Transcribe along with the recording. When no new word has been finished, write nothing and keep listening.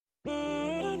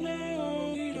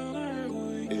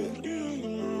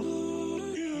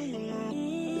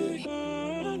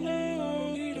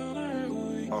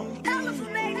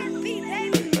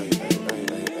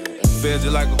Fed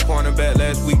you like a cornerback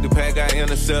last week, the pack got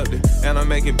intercepted. And I'm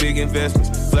making big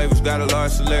investments. Flavors got a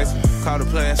large selection. Call the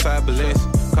play inside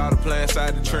Balenciaga. Call the play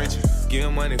inside the trenches. Give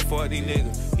him money for these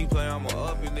niggas. He play, I'm a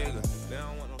uppy nigga. They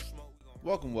don't want no smoke.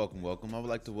 Welcome. I would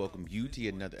like to welcome you to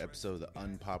yet another episode of the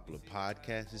Unpopular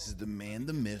Podcast. This is the man,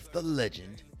 the myth, the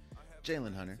legend,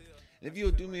 Jalen Hunter. And if you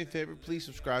would do me a favor, please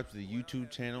subscribe to the YouTube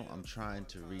channel. I'm trying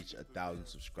to reach 1,000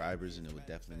 subscribers, and it would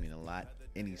definitely mean a lot.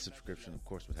 Any subscription, of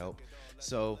course, would help.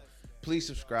 So please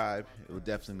subscribe. It would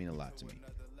definitely mean a lot to me.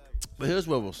 But here's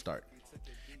where we'll start.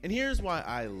 And here's why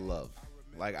I love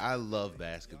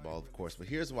basketball, of course, but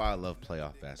here's why I love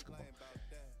playoff basketball.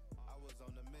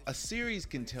 A series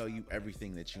can tell you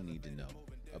everything that you need to know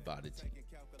about a team.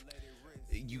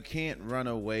 You can't run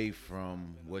away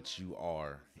from what you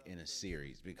are in a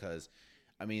series because,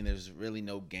 I mean, there's really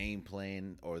no game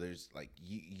plan, or there's like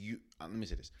let me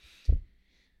say this.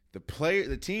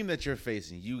 The team that you're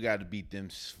facing, you got to beat them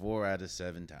 4 out of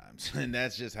 7 times, and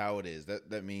that's just how it is.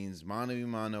 That means mano a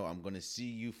mano. I'm going to see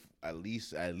you at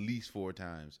least 4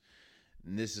 times,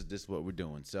 and this is what we're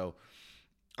doing. So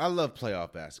I love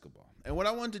playoff basketball, and what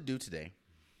I wanted to do today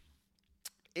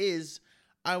is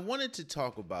I wanted to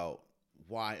talk about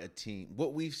why a team,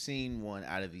 what we've seen one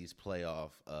out of these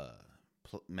playoff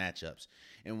matchups,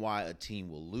 and why a team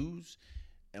will lose,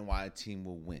 and why a team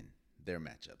will win their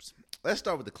matchups. Let's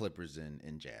start with the Clippers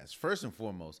and Jazz. First and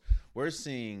foremost, we're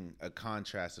seeing a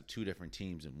contrast of 2 different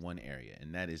teams in one area,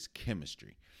 and that is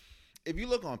chemistry. If you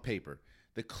look on paper,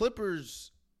 the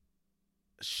Clippers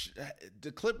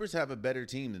have a better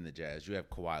team than the Jazz. You have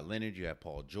Kawhi Leonard, you have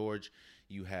Paul George,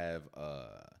 you have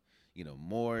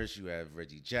Morris, you have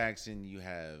Reggie Jackson, you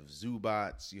have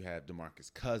Zubats, you have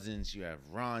DeMarcus Cousins, you have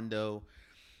Rondo.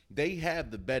 They have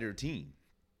the better team.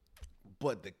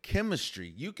 But the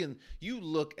chemistry, you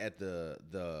look at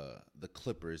the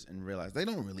Clippers and realize they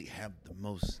don't really have the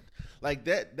most. Like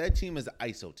that team is an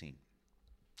ISO team.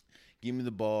 Give me the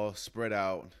ball, spread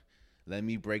out, let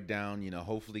me break down,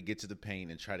 hopefully get to the paint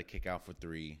and try to kick out for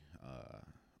 3.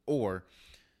 Or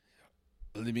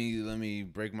let me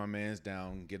break my mans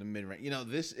down, get a mid-range.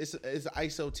 This is an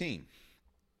ISO team.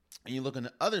 And you look on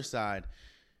the other side,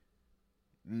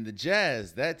 the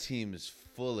Jazz, that team is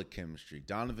full of chemistry.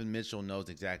 Donovan Mitchell knows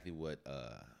exactly what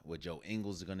Joe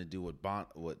Ingles is going to do, what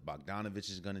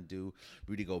Bogdanovich is going to do.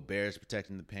 Rudy Gobert is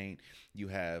protecting the paint. You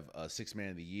have Sixth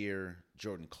Man of the Year,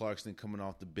 Jordan Clarkson coming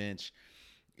off the bench.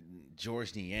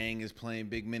 George Niang is playing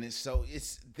big minutes. So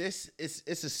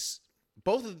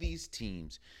both of these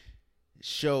teams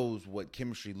shows what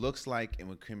chemistry looks like and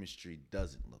what chemistry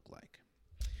doesn't look like.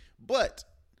 But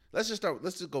let's just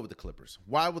go with the Clippers.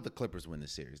 Why would the Clippers win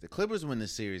this series? The Clippers win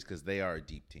this series because they are a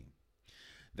deep team.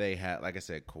 They have, like I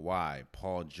said, Kawhi,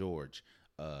 Paul George.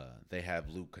 They have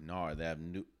Luke Kennard.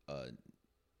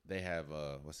 They have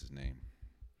what's his name?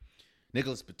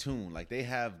 Nicholas Batum. Like they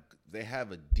have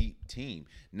a deep team.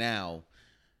 Now,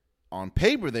 on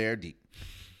paper, they're deep.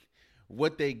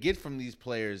 What they get from these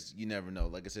players, you never know.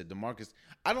 Like I said, DeMarcus.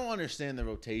 I don't understand the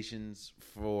rotations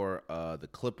for the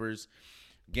Clippers.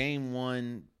 Game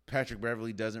 1, Patrick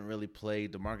Beverley doesn't really play.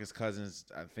 DeMarcus Cousins,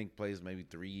 I think, plays maybe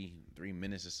 3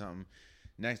 minutes or something.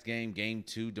 Next game, Game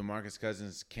 2, DeMarcus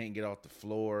Cousins can't get off the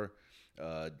floor.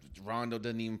 Rondo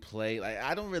doesn't even play. Like,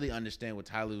 I don't really understand what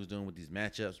Tyler was doing with these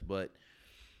matchups, but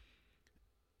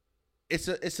it's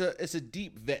a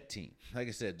deep vet team. Like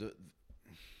I said,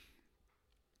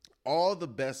 all the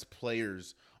best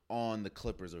players on the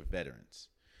Clippers are veterans.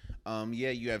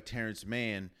 You have Terrence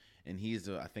Mann, and he's,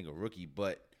 I think, a rookie.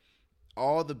 But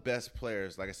all the best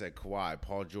players, like I said, Kawhi,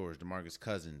 Paul George, DeMarcus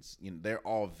Cousins, they're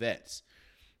all vets.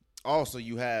 Also,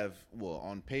 you have,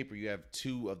 on paper, you have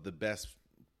 2 of the best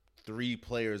 3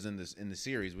 players in the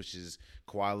series, which is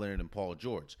Kawhi Leonard and Paul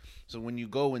George. So when you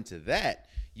go into that,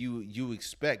 you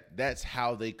expect that's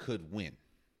how they could win.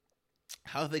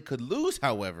 How they could lose,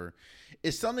 however,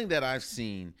 is something that I've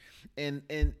seen, and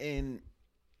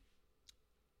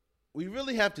we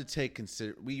really have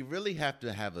to we really have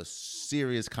to have a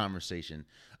serious conversation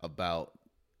about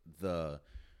the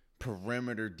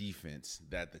perimeter defense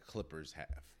that the Clippers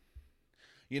have.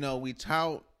 We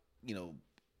tout,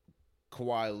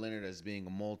 Kawhi Leonard as being a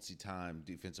multi-time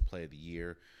defensive player of the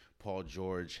year, Paul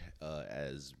George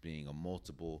as being a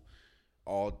multiple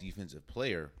all-defensive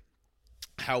player.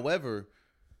 However,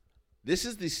 this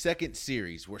is the second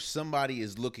series where somebody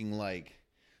is looking like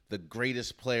the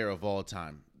greatest player of all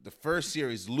time. The first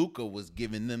series, Luka was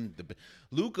giving them the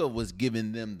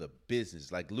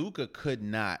business. Like, Luka could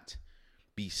not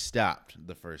be stopped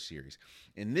the first series.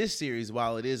 In this series,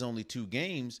 while it is only 2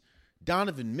 games,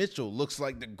 Donovan Mitchell looks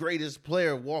like the greatest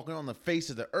player walking on the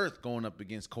face of the earth going up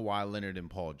against Kawhi Leonard and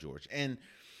Paul George. And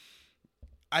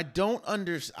I don't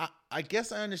understand. I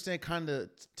guess I understand kind of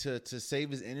to save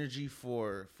his energy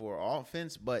for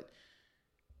offense, but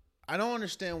I don't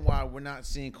understand why we're not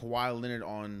seeing Kawhi Leonard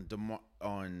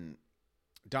on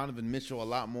Donovan Mitchell a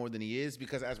lot more than he is,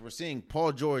 because as we're seeing,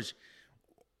 Paul George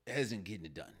isn't getting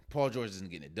it done. Paul George isn't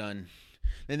getting it done.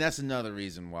 And that's another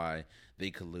reason why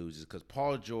they could lose, is because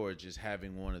Paul George is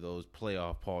having one of those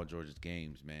playoff Paul George's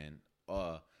games, man.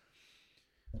 I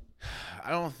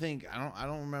don't think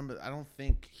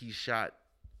he shot.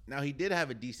 Now, he did have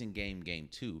a decent game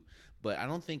 2, but I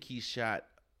don't think he shot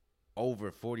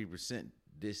over 40%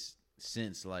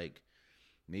 since like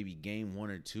maybe game 1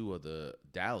 or 2 of the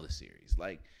Dallas series.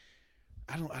 Like,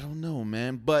 I don't know,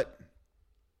 man. But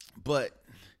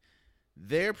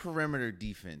their perimeter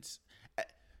defense,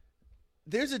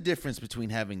 there's a difference between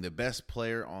having the best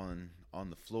player on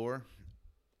the floor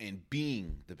and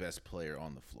being the best player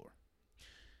on the floor.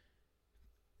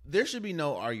 There should be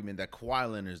no argument that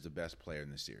Kawhi Leonard is the best player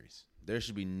in the series. There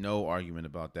should be no argument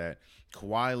about that.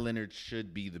 Kawhi Leonard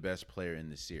should be the best player in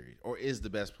the series, or is the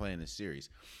best player in the series.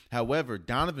 However,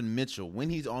 Donovan Mitchell, when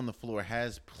he's on the floor,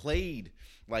 has played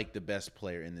like the best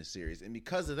player in the series. And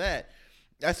because of that,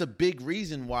 that's a big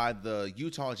reason why the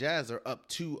Utah Jazz are up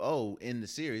 2-0 in the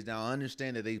series. Now, I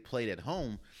understand that they played at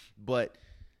home, but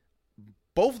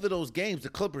both of those games, the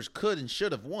Clippers could and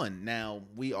should have won. Now,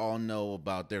 we all know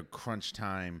about their crunch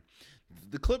time.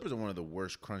 The Clippers are one of the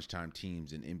worst crunch time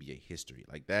teams in NBA history.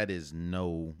 Like, that is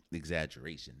no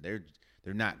exaggeration. They're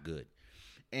not good.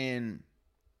 And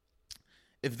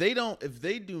if they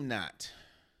do not,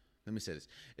 let me say this.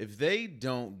 If they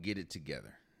don't get it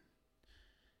together,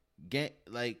 their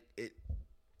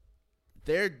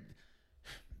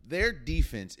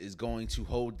defense is going to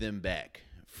hold them back.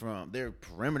 From their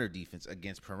perimeter defense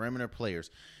against perimeter players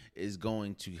is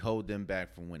going to hold them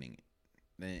back from winning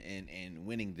it and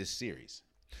winning this series.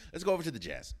 Let's go over to the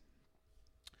Jazz.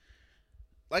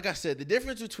 Like I said, the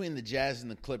difference between the Jazz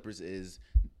and the Clippers is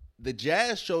the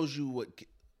Jazz shows you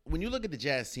when you look at the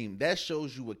Jazz team, that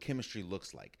shows you what chemistry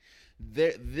looks like.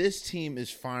 This team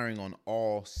is firing on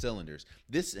all cylinders.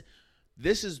 This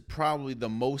is probably the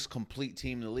most complete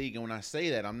team in the league. And when I say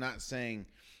that, I'm not saying,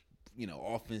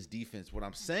 offense, defense. What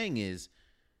I'm saying is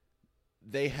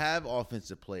they have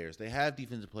offensive players, they have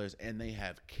defensive players, and they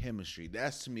have chemistry.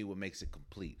 That's, to me, what makes it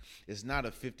complete. It's not a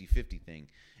 50-50 thing.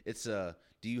 It's do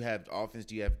you have offense,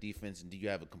 do you have defense, and do you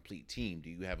have a complete team?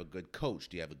 Do you have a good coach?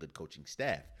 Do you have a good coaching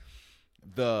staff?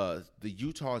 The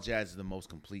Utah Jazz is the most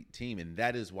complete team, and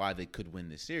that is why they could win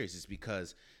this series. It's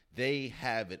because they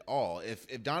have it all. If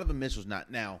Donovan Mitchell's not,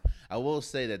 now, I will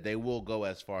say that they will go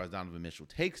as far as Donovan Mitchell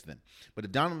takes them. But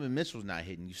if Donovan Mitchell's not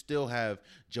hitting, you still have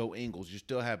Joe Ingles, you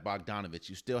still have Bogdanovich,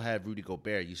 you still have Rudy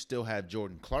Gobert, you still have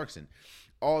Jordan Clarkson.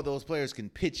 All those players can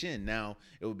pitch in. Now,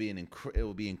 it will be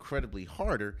incredibly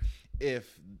harder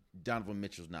if Donovan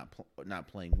Mitchell's not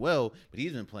playing well, but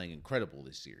he's been playing incredible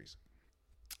this series.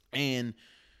 And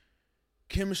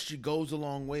chemistry goes a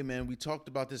long way, man. We talked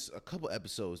about this a couple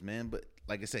episodes, man. But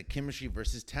like I said, chemistry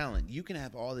versus talent. You can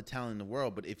have all the talent in the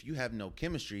world, but if you have no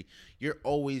chemistry, you're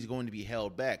always going to be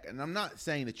held back. And I'm not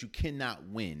saying that you cannot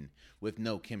win with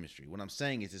no chemistry. What I'm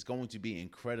saying is it's going to be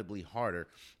incredibly harder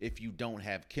if you don't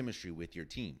have chemistry with your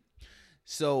team.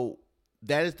 So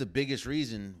that is the biggest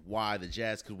reason why the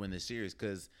Jazz could win this series,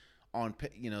 because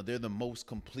they're the most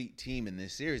complete team in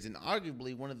this series, and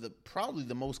arguably probably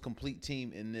the most complete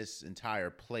team in this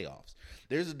entire playoffs.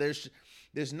 There's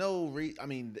no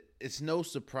it's no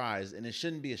surprise, and it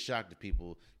shouldn't be a shock to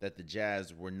people that the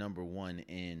Jazz were number one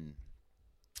in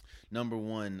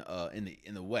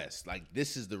the West. Like,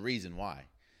 this is the reason why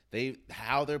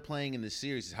how they're playing in this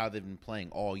series is how they've been playing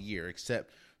all year,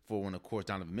 except for when, of course,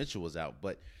 Donovan Mitchell was out,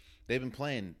 but they've been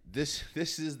playing. This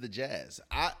is the Jazz.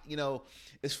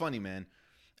 It's funny, man.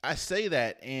 I say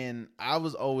that, and I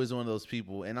was always one of those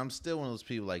people, and I'm still one of those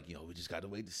people like, we just got to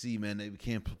wait to see, man. We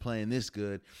can't be playing this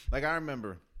good. Like, I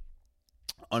remember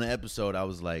on an episode, I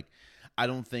was like, I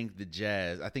think the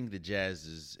Jazz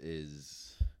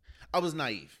is I was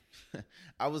naive.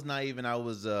 I was naive, and I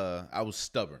was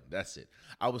stubborn. That's it.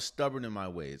 I was stubborn in my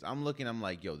ways. I'm like,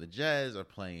 the Jazz are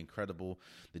playing incredible.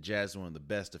 The Jazz are one of the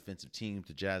best defensive teams.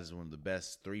 The Jazz are one of the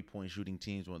best three-point shooting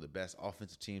teams, one of the best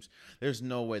offensive teams. There's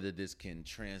no way that this can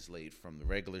translate from the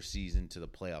regular season to the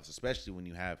playoffs, especially when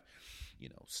you have,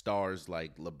 stars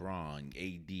like LeBron,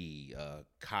 AD,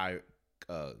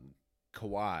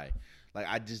 Kawhi. Like,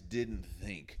 I just didn't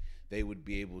think they would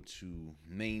be able to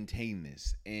maintain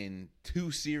this. And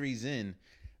 2 series in,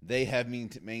 they have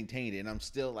maintained it. And I'm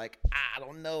still like, I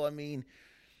don't know. I mean,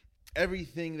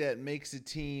 everything that makes a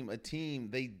team,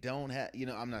 they don't have,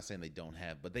 I'm not saying they don't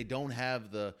have, but they don't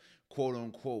have the quote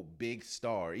unquote big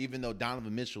star, even though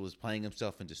Donovan Mitchell is playing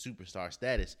himself into superstar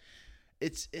status.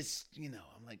 It's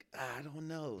I'm like, I don't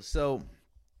know. So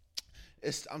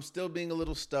I'm still being a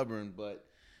little stubborn, but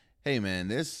hey man,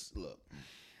 this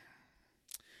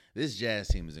Jazz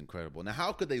team is incredible. Now,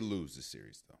 how could they lose this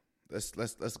series though?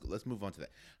 Let's move on to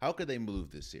that. How could they lose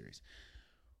this series?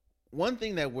 One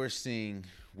thing that we're seeing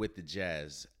with the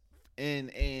Jazz,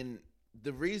 and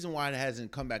the reason why it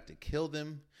hasn't come back to kill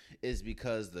them is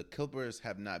because the Clippers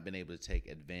have not been able to take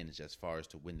advantage as far as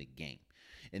to win the game.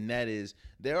 And that is,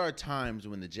 there are times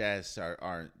when the Jazz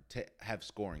have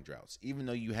scoring droughts. Even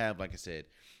though you have, like I said,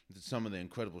 some of the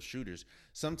incredible shooters,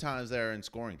 sometimes they're in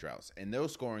scoring droughts. And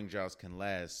those scoring droughts can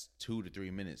last 2 to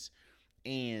 3 minutes.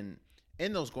 And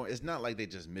in those scoring, it's not like they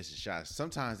just miss shots.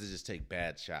 Sometimes they just take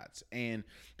bad shots. And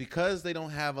because they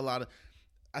don't have a lot of,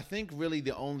 I think really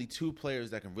the only two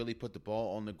players that can really put the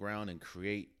ball on the ground and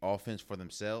create offense for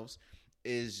themselves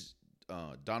is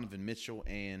Donovan Mitchell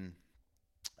and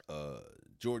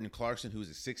Jordan Clarkson, who's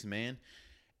a sixth man.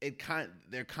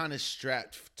 They're kind of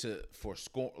strapped for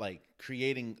score, like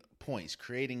creating points,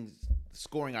 creating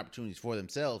scoring opportunities for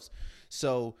themselves.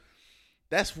 So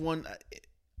that's one.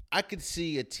 I could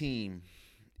see a team.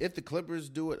 If the Clippers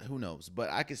do it, who knows? But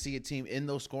I could see a team in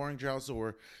those scoring droughts,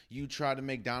 or you try to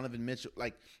make Donovan Mitchell,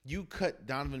 like you cut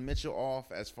Donovan Mitchell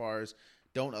off as far as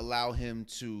don't allow him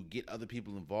to get other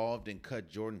people involved, and cut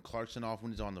Jordan Clarkson off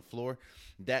when he's on the floor.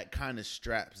 That kind of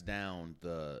straps down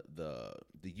the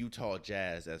Utah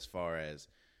Jazz as far as,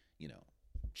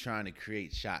 trying to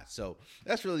create shots. So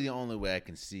that's really the only way I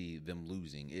can see them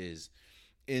losing is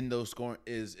in those scoring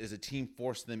is a team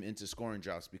force them into scoring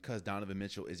droughts because Donovan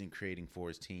Mitchell isn't creating for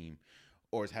his team,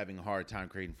 or is having a hard time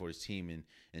creating for his team,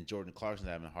 and Jordan Clarkson's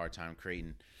having a hard time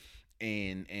creating,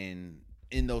 and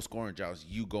in those scoring droughts,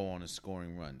 you go on a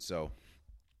scoring run. So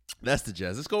that's the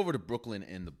Jazz. Let's go over to Brooklyn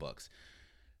and the Bucks.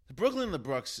 The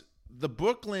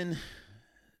Brooklyn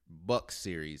Bucks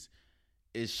series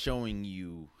is showing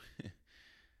you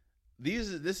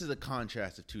this is a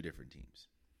contrast of two different teams.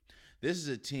 This is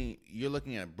a team, you're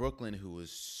looking at Brooklyn, who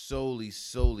is solely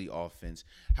offense.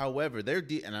 However,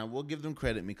 and I will give them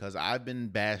credit because I've been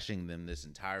bashing them this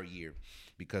entire year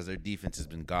because their defense has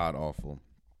been god-awful.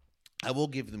 I will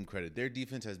give them credit. Their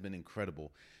defense has been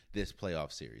incredible this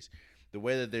playoff series. The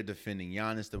way that they're defending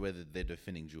Giannis, the way that they're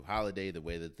defending Jrue Holiday, the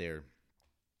way that they're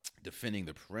defending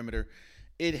the perimeter,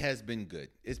 it has been good.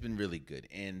 It's been really good.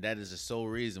 And that is the sole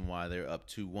reason why they're up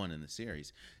 2-1 in the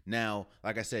series. Now,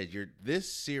 like I said,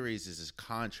 this series is this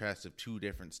contrast of two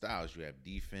different styles. You have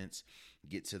defense,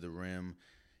 get to the rim.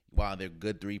 While they're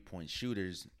good three-point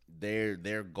shooters,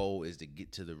 their goal is to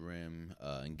get to the rim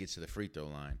and get to the free throw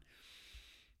line.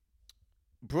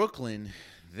 Brooklyn,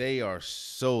 they are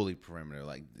solely perimeter.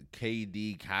 Like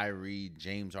KD, Kyrie,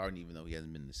 James Harden, even though he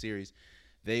hasn't been in the series,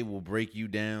 they will break you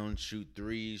down, shoot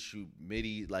threes, shoot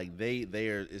midi. Like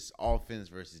it's offense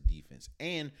versus defense.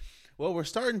 And what we're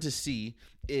starting to see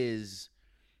is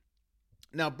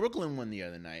now Brooklyn won the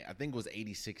other night. I think it was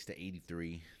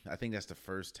 86-83. I think that's the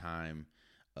first time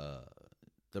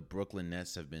the Brooklyn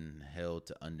Nets have been held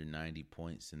to under 90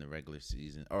 points in the regular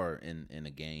season or in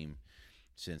a game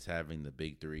since having the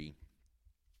big three.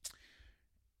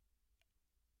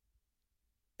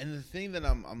 And the thing that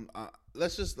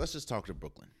let's just talk to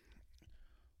Brooklyn.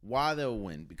 Why they'll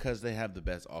win? Because they have the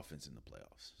best offense in the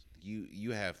playoffs.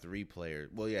 You have three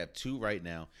players. Well, you have two right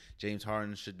now. James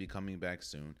Harden should be coming back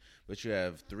soon, but you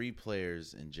have three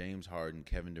players in James Harden,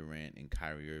 Kevin Durant, and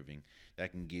Kyrie Irving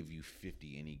that can give you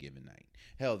 50 any given night.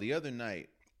 Hell, the other night,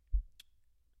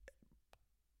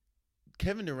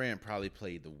 Kevin Durant probably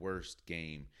played the worst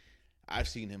game I've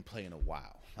seen him play in a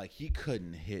while. Like, he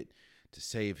couldn't hit to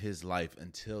save his life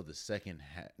until the second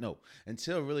half. No,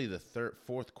 until really the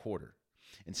fourth quarter.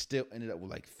 And still ended up with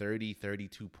like 30,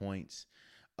 32 points.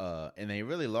 And they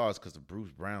really lost because of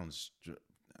Bruce Brown's.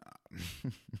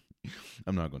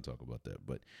 I'm not going to talk about that.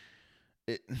 But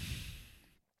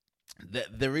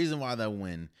the reason why they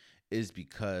win is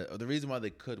because, or the reason why they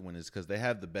could win is because they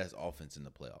have the best offense in the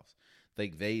playoffs.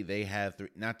 They have three,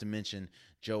 not to mention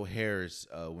Joe Harris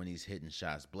when he's hitting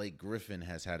shots. Blake Griffin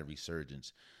has had a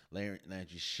resurgence. Landry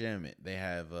Shamet. They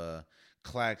have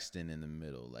Claxton in the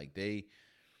middle. Like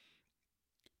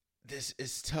this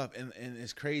is tough, and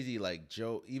it's crazy. Like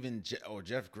Jeff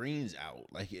Green's out.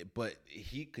 But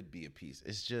he could be a piece.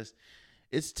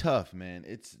 It's tough, man.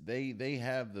 They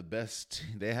have the best.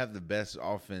 They have the best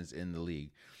offense in the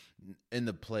league. In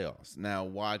the playoffs. Now,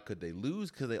 why could they lose?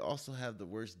 Because they also have the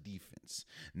worst defense.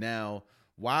 Now,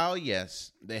 while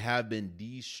yes, they have been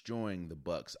destroying the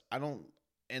Bucks,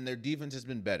 and their defense has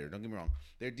been better. Don't get me wrong,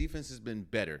 their defense has been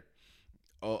better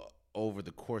over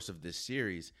the course of this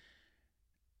series,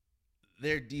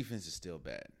 their defense is still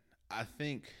bad. I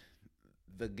think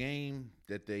the game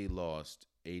that they lost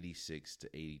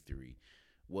 86-83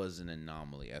 was an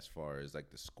anomaly as far as like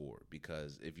the score,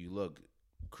 because if you look,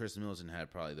 Chris Middleton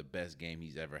had probably the best game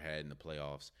he's ever had in the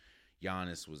playoffs.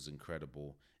 Giannis was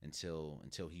incredible until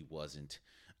he wasn't.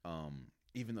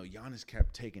 Even though Giannis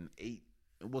kept taking 8,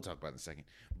 we'll talk about it in a second.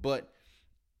 But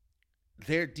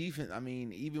their defense, I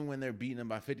mean, even when they're beating them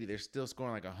by 50, they're still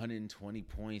scoring like 120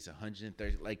 points,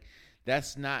 130. Like,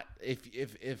 that's not,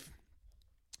 if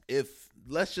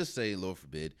let's just say, Lord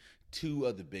forbid, 2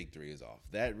 of the big 3 is off,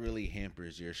 that really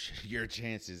hampers your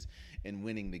chances in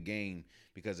winning the game,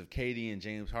 because if KD and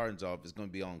James Harden's off, it's going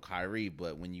to be on Kyrie.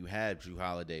 But when you have Drew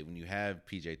Holiday, when you have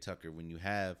PJ Tucker, when you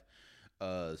have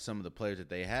some of the players that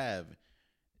they have,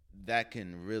 that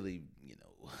can really,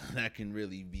 that can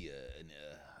really be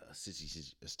a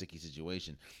sticky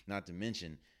situation. Not to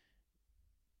mention,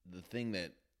 the thing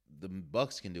that the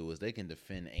Bucks can do is they can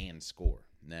defend and score.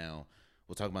 Now,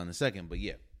 we'll talk about it in a second, but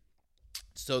yeah.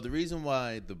 So the reason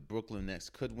why the Brooklyn Nets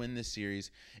could win this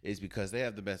series is because they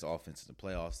have the best offense in the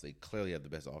playoffs. They clearly have the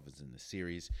best offense in the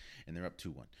series, and they're up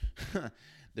 2-1.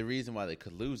 The reason why they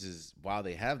could lose is, while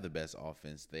they have the best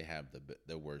offense, they have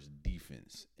the worst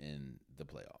defense in the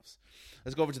playoffs.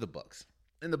 Let's go over to the Bucks.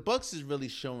 And the Bucks is really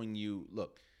showing you,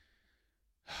 look,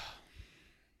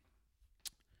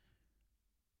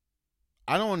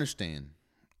 I don't understand.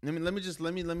 Let me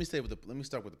start with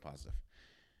the positive.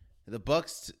 The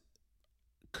Bucks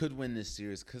could win this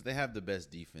series because they have the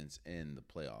best defense in the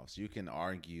playoffs. You can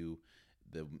argue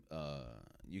the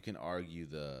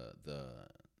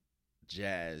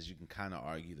Jazz, you can kind of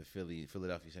argue the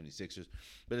Philadelphia 76ers,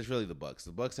 but it's really the Bucks.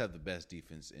 The Bucks have the best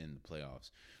defense in the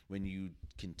playoffs. When you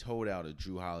can tote out a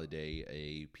Drew Holiday,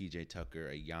 a PJ Tucker,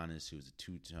 a Giannis, who's a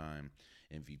 2-time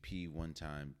MVP,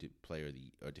 1-time defensive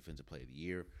player of the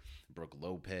year, Brook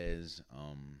Lopez,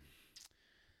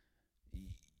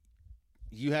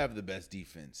 you have the best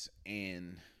defense.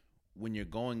 And when you're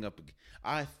going up,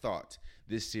 I thought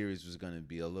this series was going to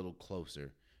be a little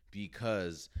closer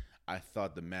because I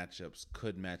thought the matchups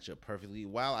could match up perfectly.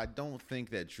 While I don't think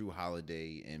that Drew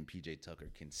Holiday and PJ Tucker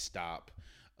can stop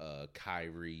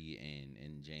Kyrie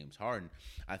and James Harden,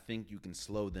 I think you can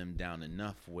slow them down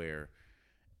enough where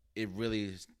it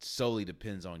really solely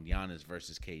depends on Giannis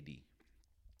versus KD.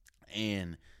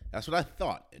 And that's what I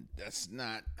thought. And that's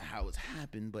not how it's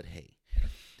happened, but hey.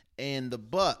 And the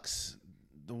Bucks,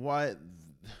 the way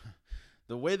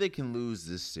they can lose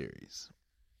this series,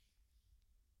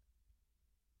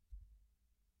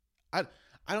 I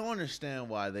don't understand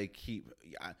why they keep.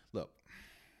 Look,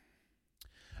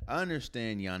 I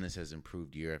understand Giannis has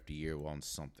improved year after year on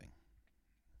something.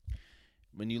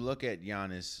 When you look at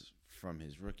Giannis from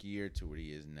his rookie year to where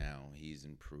he is now, he's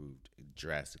improved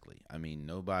drastically. I mean,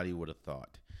 nobody would have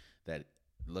thought that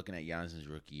looking at Giannis'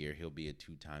 rookie year, he'll be a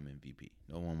 2-time MVP.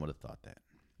 No one would have thought that.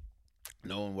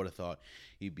 No one would have thought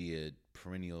he'd be a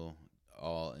perennial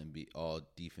all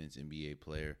defense NBA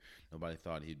player. Nobody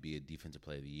thought he'd be a defensive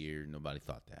player of the year. Nobody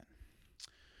thought that.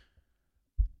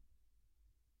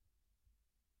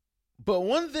 But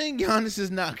one thing Giannis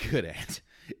is not good at,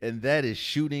 and that is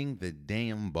shooting the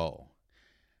damn ball.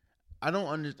 I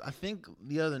think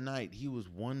the other night he was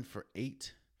 1 for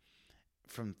 8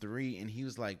 from 3, and he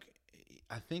was like,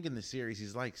 I think in the series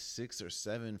he's like 6 or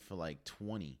 7 for like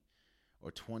 20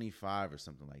 or 25 or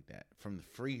something like that from the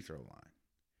free throw line.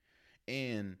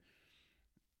 And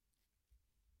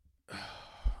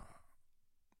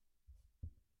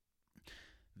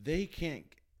they can't.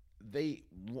 The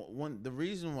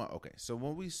reason why. Okay, so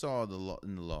what we saw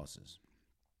in the losses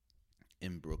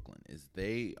in Brooklyn is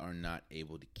they are not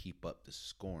able to keep up the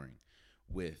scoring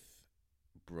with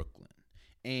Brooklyn,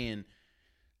 and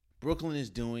Brooklyn is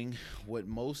doing what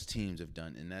most teams have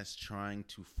done, and that's trying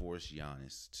to force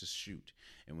Giannis to shoot.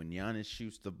 And when Giannis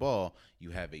shoots the ball,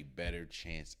 you have a better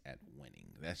chance at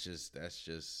winning. That's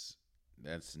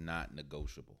not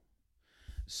negotiable.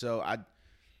 So I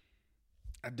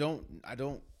don't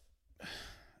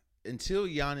until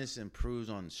Giannis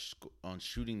improves on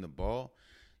shooting the ball,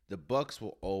 the Bucks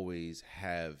will always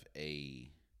have it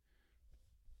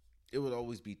would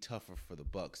always be tougher for the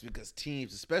Bucks because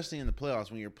teams, especially in the playoffs,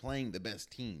 when you're playing the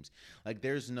best teams, like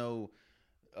there's no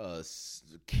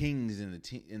Kings in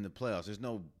the playoffs.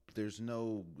 There's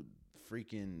no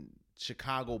freaking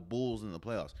Chicago Bulls in the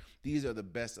playoffs. These are the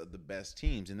best of the best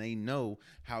teams, and they know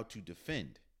how to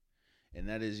defend. And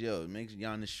that is, it makes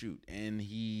Giannis shoot, and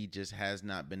he just has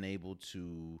not been able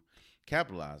to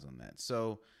capitalize on that.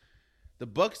 So the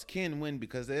Bucks can win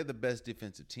because they're the best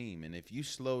defensive team, and if you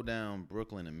slow down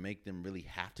Brooklyn and make them really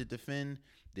have to defend,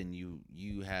 then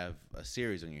you have a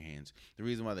series on your hands. The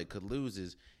reason why they could lose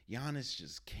is Giannis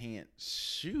just can't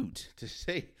shoot to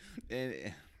say.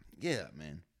 And yeah,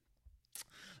 man.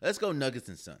 Let's go Nuggets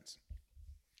and Suns.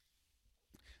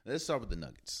 Let's start with the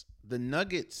Nuggets. The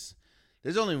Nuggets,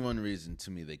 there's only one reason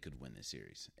to me they could win this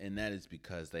series, and that is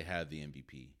because they have the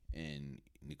MVP in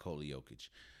Nikola Jokic.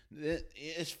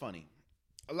 It's funny.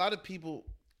 A lot of people,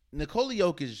 Nikola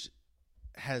Jokic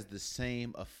has the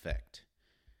same effect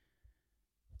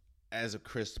as a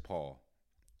Chris Paul,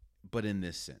 but in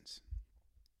this sense.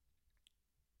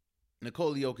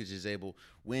 Nikola Jokic is able,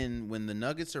 when the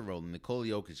Nuggets are rolling, Nikola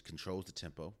Jokic controls the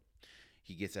tempo.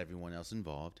 He gets everyone else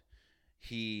involved.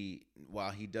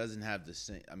 While he doesn't have the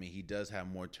same, he does have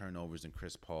more turnovers than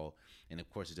Chris Paul, and of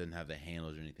course he doesn't have the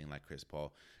handles or anything like Chris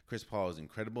Paul. Chris Paul is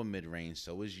incredible mid-range,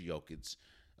 so is Jokic.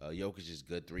 Jokic is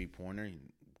good three-pointer.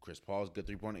 Chris Paul is good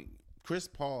three-pointer. Chris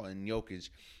Paul and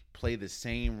Jokic play the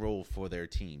same role for their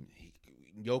team.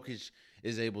 Jokic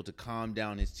is able to calm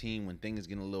down his team when things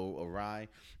get a little awry,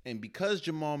 and because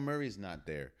Jamal Murray is not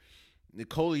there,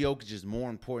 Nikola Jokic is more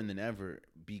important than ever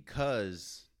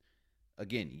because,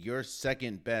 again, your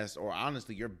second best, or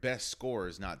honestly, your best scorer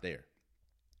is not there.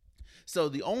 So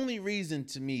the only reason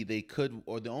to me they could,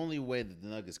 or the only way that the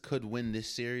Nuggets could win this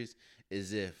series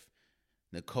is if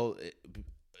let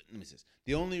me say this.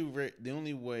 The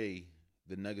only way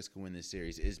the Nuggets can win this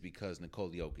series is because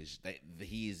Nikola Jokic,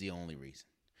 he is the only reason.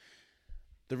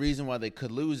 The reason why they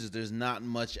could lose is there's not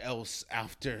much else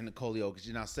after Nikola Jokic.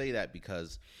 And I'll say that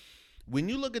because when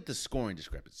you look at the scoring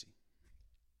discrepancy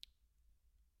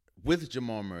with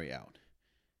Jamal Murray out,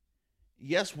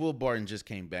 yes, Will Barton just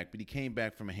came back, but he came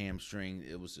back from a hamstring.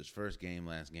 It was his first game,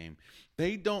 last game.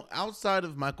 They don't, outside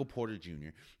of Michael Porter Jr.,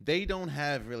 they don't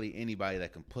have really anybody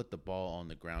that can put the ball on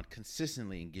the ground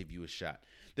consistently and give you a shot.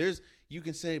 You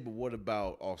can say, but what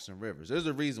about Austin Rivers? There's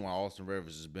a reason why Austin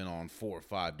Rivers has been on 4 or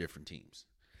 5 different teams.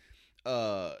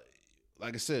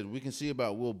 Like I said, we can see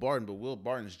about Will Barton, but Will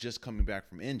Barton is just coming back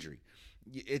from injury.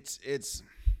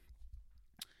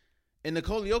 And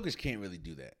Nikola Jokic can't really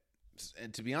do that.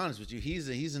 And to be honest with you, he's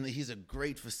a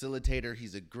great facilitator.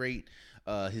 He's a great.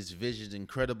 His vision's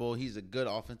incredible. He's a good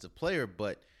offensive player,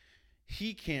 but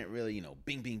he can't really,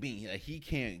 bing, bing, bing. He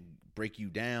can't break you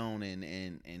down,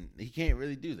 and he can't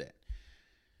really do that.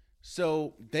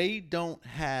 So they don't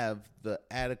have the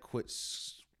adequate.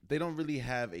 They don't really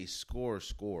have a score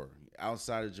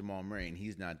outside of Jamal Murray, and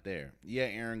he's not there. Yeah,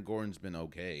 Aaron Gordon's been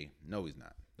okay. No, he's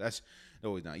not.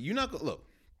 No, he's not. You're not gonna look.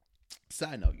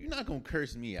 Side note, you're not gonna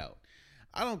curse me out.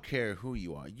 I don't care who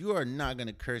you are. You are not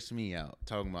gonna curse me out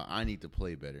talking about I need to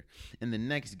play better. In the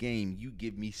next game, you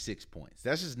give me 6 points.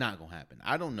 That's just not gonna happen.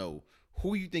 I don't know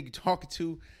who you think you're talking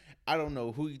to. I don't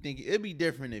know who you think. It'd be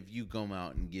different if you come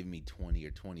out and give me 20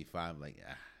 or 25.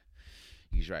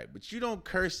 He's right. But you don't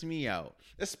curse me out,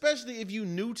 especially if you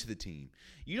new to the team.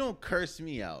 You don't curse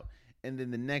me out, and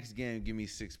then the next game give me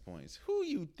 6 points. Who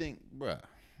you think, bruh?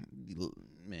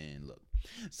 Man, look.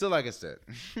 So like I said,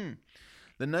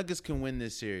 the Nuggets can win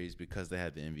this series because they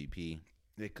have the MVP.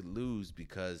 They could lose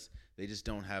because they just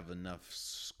don't have enough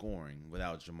scoring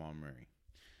without Jamal Murray.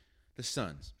 The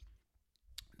Suns.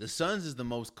 The Suns is the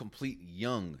most complete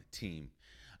young team.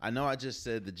 I know I just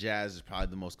said the Jazz is probably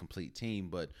the most complete team,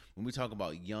 but when we talk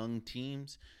about young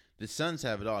teams, the Suns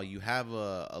have it all. You have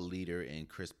a leader in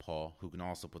Chris Paul who can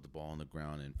also put the ball on the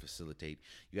ground and facilitate.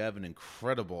 You have an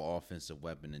incredible offensive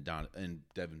weapon in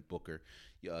Devin Booker.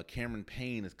 Cameron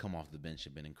Payne has come off the bench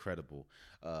and been incredible.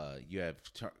 You have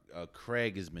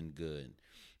Craig has been good.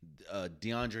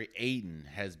 DeAndre Ayton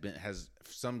has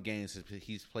some games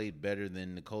he's played better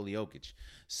than Nikola Jokic.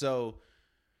 So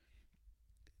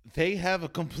they have a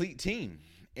complete team,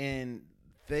 and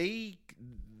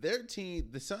their team,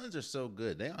 the Suns are so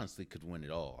good, they honestly could win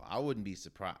it all. I wouldn't be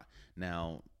surprised.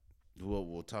 Now,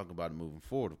 we'll talk about it moving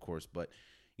forward, of course, but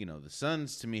the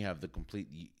Suns to me have the complete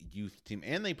youth team,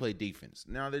 and they play defense.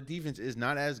 Now, their defense is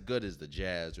not as good as the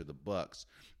Jazz or the Bucks,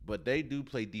 but they do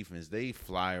play defense. They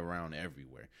fly around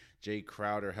everywhere. Jay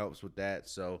Crowder helps with that,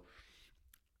 so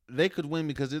they could win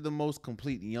because they're the most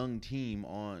complete young team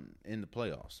in the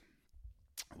playoffs.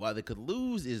 Why they could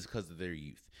lose is because of their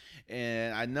youth.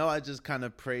 And I know I just kind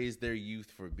of praised their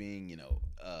youth for being,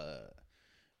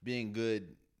 being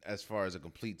good as far as a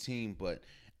complete team. But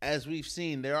as we've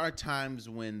seen, there are times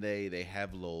when they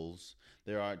have lulls.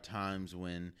 There are times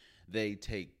when they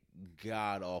take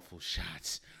god-awful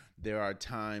shots. There are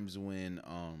times when,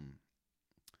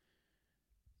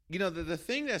 the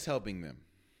thing that's helping them,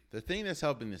 the thing that's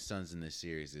helping the Suns in this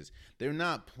series is they're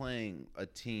not playing a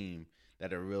team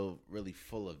that are really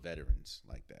full of veterans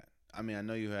like that. I mean, I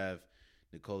know you have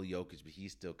Nikola Jokic, but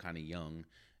he's still kind of young.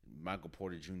 Michael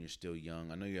Porter Jr. is still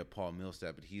young. I know you have Paul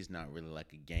Millsap, but he's not really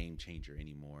like a game changer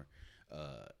anymore.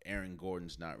 Aaron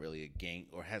Gordon's not really a game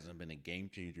or hasn't been a game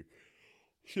changer.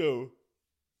 So,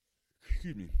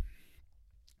 excuse me.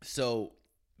 So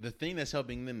the thing that's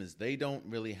helping them is they don't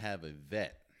really have a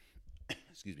vet.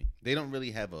 Excuse me. They don't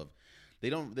really have a.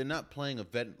 They're not playing a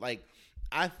vet. Like,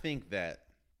 I think that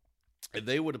if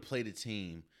they would have played a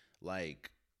team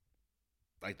like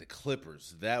the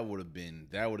Clippers, that would have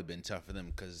been tough for them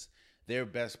because their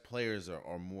best players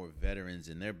are more veterans,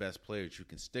 and their best players you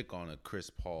can stick on a Chris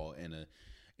Paul and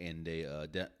a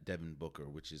Devin Booker,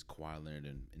 which is Kawhi Leonard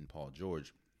and Paul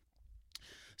George.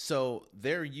 So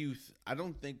their youth, I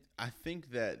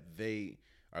think that they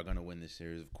are going to win this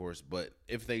series, of course. But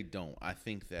if they don't, I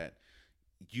think that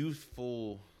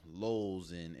youthful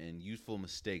lulls and youthful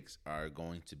mistakes are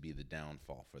going to be the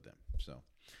downfall for them. So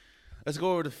let's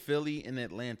go over to Philly and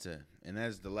Atlanta, and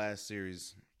that's the last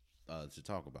series to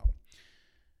talk about.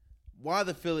 Why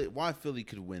Philly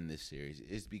could win this series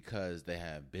is because they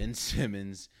have Ben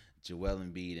Simmons, Joel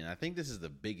Embiid, and I think this is the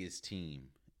biggest team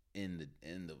in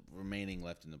the remaining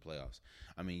left in the playoffs.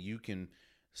 I mean, you can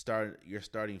start your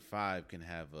starting five can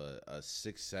have a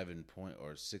 6-7 point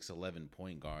or 6-11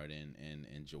 point guard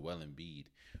and Joel Embiid,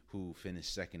 who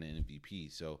finished second in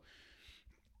MVP. So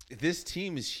this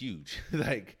team is huge.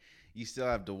 Like, you still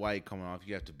have Dwight coming off.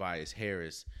 You have Tobias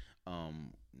Harris,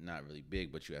 not really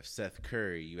big, but you have Seth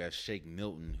Curry. You have Shake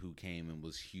Milton, who came and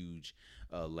was huge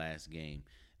last game.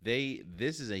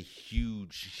 This is a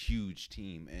huge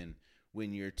team, and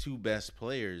when your two best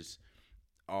players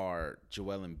are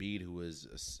Joel Embiid, who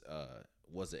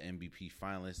was an MVP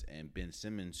finalist, and Ben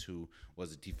Simmons, who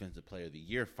was a Defensive Player of the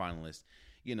Year finalist,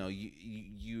 you know,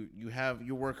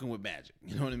 you're working with magic.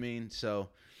 You know what I mean? So,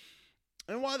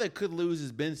 and why they could lose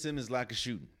is Ben Simmons' lack of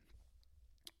shooting.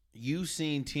 You've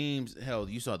seen teams, hell,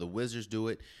 you saw the Wizards do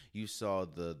it. You saw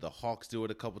the Hawks do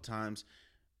it a couple times.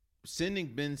 Sending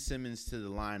Ben Simmons to the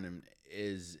line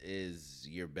is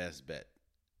your best bet.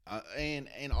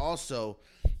 And also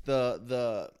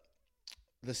the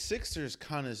Sixers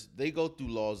they go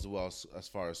through laws as well as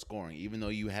far as scoring. Even though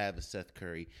you have a Seth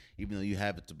Curry, even though you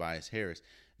have a Tobias Harris,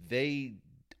 they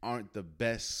aren't the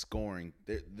best scoring.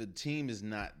 The team is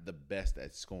not the best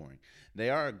at scoring. They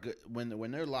are good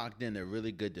when they're locked in. They're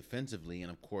really good defensively,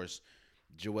 and of course,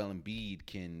 Joel Embiid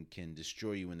can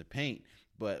destroy you in the paint.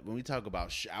 But when we talk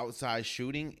about outside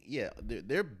shooting, yeah,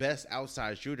 their best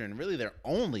outside shooter, and really their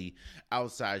only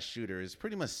outside shooter, is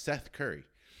pretty much Seth Curry.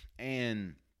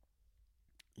 And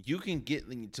you can get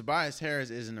Tobias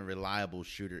Harris isn't a reliable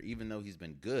shooter, even though he's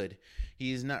been good.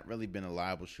 He's not really been a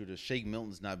reliable shooter. Shake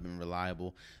Milton's not been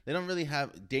reliable. They don't really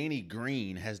have Danny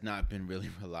Green has not been really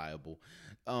reliable,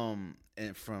 and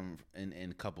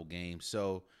in a couple games.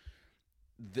 So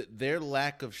their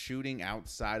lack of shooting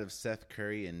outside of Seth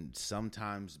Curry and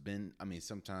sometimes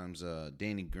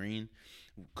Danny Green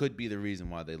could be the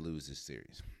reason why they lose this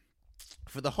series.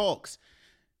 For the Hawks,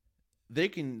 they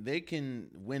can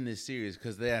win this series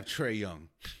because they have Trae Young,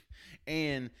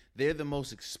 and they're the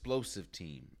most explosive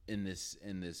team in this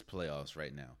playoffs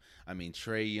right now. I mean,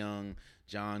 Trae Young,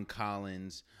 John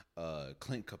Collins,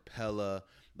 Clint Capella,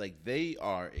 like, they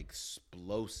are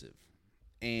explosive,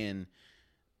 and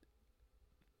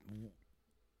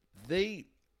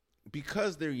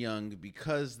because they're young,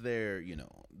 because they're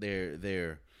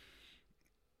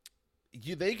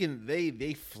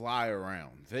they fly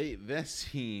around. This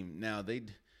team now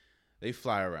they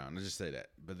fly around. Let's just say that.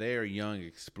 But they are a young,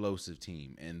 explosive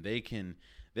team, and they can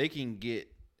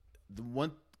get the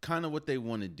one kind of what they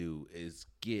want to do is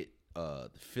get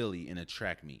Philly in a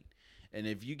track meet. And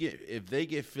if they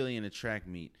get Philly in a track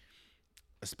meet,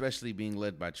 especially being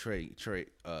led by Trae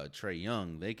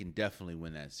Young, they can definitely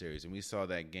win that series. And we saw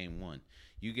that game 1.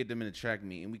 You get them in a track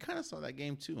meet, and we kind of saw that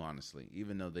game 2, honestly,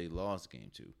 even though they lost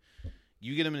game 2.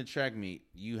 You get them in a track meet,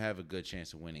 you have a good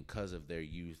chance of winning because of their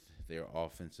youth, their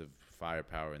offensive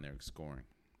firepower, and their scoring.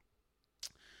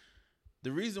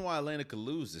 The reason why Atlanta could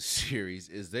lose this series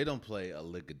is they don't play a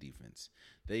lick of defense.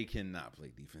 They cannot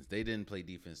play defense. They didn't play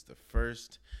defense the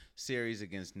first series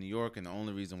against New York, and the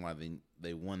only reason why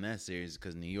they won that series is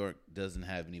because New York doesn't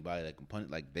have anybody that can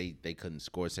punch. Like, they couldn't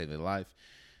score, save their life.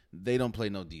 They don't play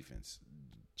no defense.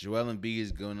 Joel Embiid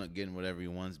is getting whatever he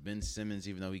wants. Ben Simmons,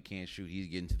 even though he can't shoot, he's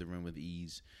getting to the rim with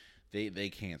ease. They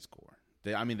can't score.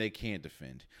 They can't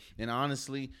defend. And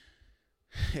honestly,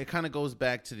 it kind of goes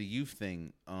back to the youth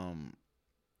thing.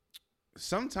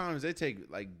 Sometimes they take,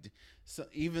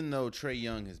 even though Trae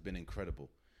Young has been incredible,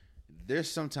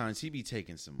 there's sometimes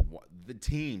the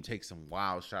team takes some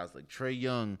wild shots. Like Trae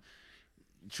Young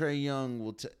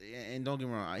will, and don't get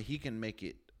me wrong, he can make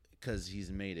it because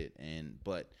he's made it,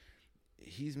 but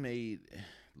he's made.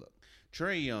 Look,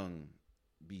 Trae Young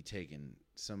be taking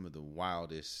some of the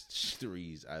wildest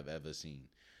threes I've ever seen,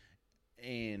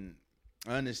 and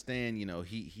I understand,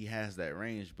 he has that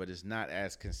range, but it's not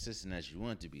as consistent as you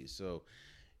want it to be. So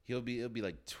it'll be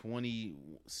like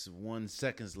 21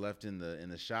 seconds left in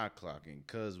the shot clock, and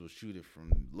Cuz will shoot it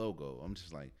from logo. I'm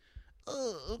just like,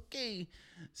 oh, okay.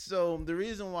 So the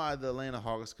reason why the Atlanta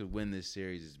Hawks could win this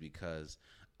series is because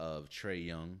of Trae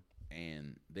Young,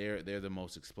 and they're the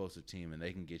most explosive team, and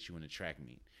they can get you in a track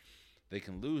meet. They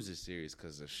can lose this series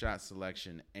because of shot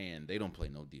selection, and they don't play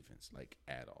no defense, like,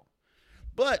 at all.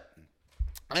 But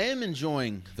I am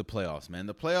enjoying the playoffs, man.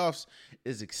 The playoffs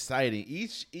is exciting.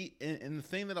 And the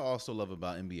thing that I also love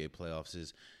about NBA playoffs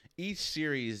is each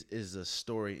series is a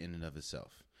story in and of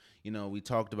itself. We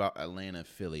talked about Atlanta,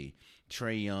 Philly,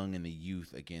 Trae Young and the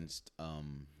youth against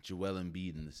Joel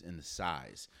Embiid in the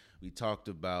size. We talked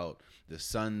about the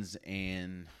Suns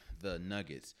and the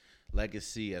Nuggets.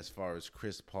 Legacy as far as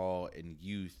Chris Paul and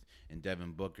youth and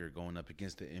Devin Booker going up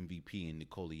against the MVP and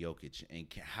Nikola Jokic, and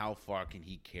how far can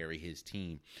he carry his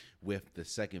team with the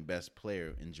second best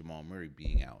player in Jamal Murray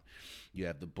being out. You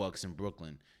have the Bucks in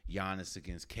Brooklyn, Giannis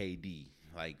against KD,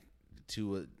 like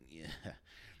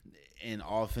in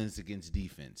offense against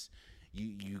defense.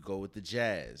 You go with the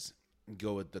Jazz,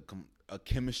 go with the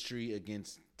chemistry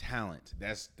against talent.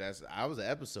 I was an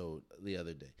episode the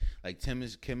other day, like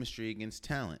chemistry against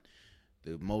talent.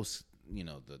 The most,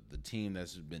 the team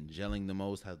that's been gelling the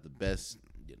most has the best,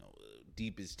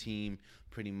 deepest team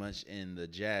pretty much in the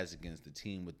Jazz against the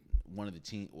team with one of the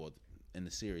team, or in the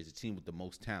series, the team with the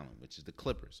most talent, which is the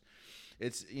Clippers.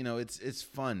 It's it's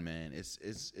fun, man.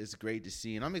 It's great to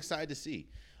see, and I'm excited to see.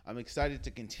 I'm excited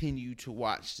to continue to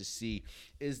watch to see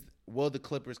will the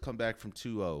Clippers come back from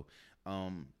 2-0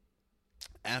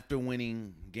 after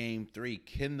winning Game 3?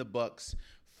 Can the Bucks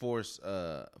force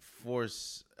a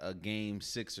Game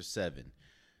 6 or 7?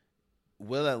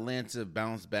 Will Atlanta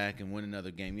bounce back and win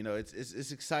another game?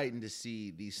 It's exciting to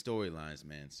see these storylines,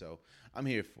 man. So I'm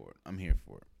here for it.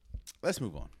 Let's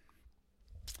move on.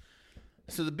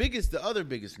 So the other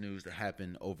biggest news that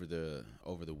happened over the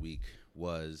week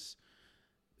was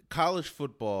college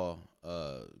football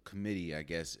committee, I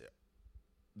guess.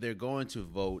 They're going to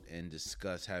vote and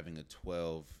discuss having a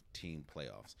 12-team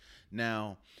playoffs.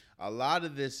 Now, a lot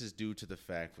of this is due to the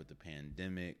fact with the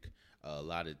pandemic, a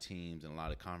lot of teams and a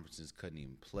lot of conferences couldn't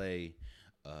even play.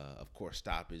 Of course,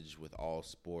 stoppage with all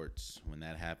sports. When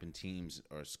that happened, teams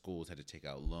or schools had to take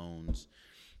out loans.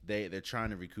 They're trying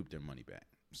to recoup their money back.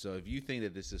 So if you think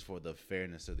that this is for the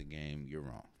fairness of the game, you're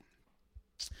wrong.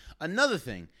 Another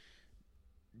thing,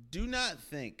 do not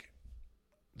think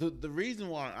the reason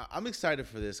why I'm excited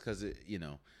for this, because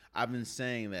I've been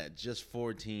saying that just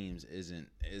 4 teams isn't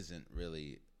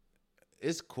really.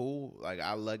 It's cool. Like,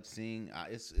 I like seeing.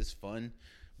 It's fun,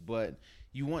 but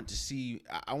you want to see.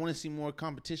 I want to see more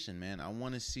competition, man. I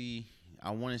want to see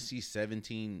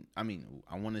 17. I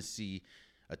want to see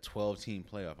a 12-team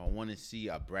playoff. I want to see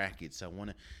brackets. That's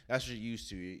what you're used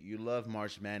to. You love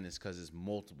March Madness because it's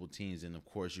multiple teams, and of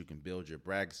course you can build your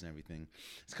brackets and everything.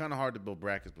 It's kind of hard to build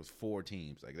brackets with 4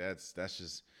 teams. Like, that's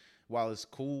just, while it's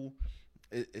cool,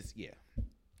 it's yeah.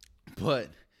 But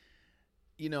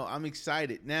I'm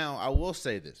excited. Now, I will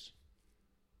say this.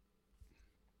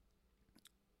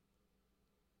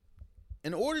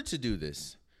 In order to do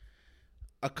this,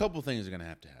 a couple things are going to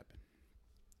have to happen.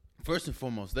 First and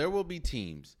foremost, there will be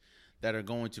teams that are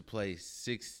going to play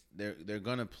They're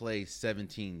going to play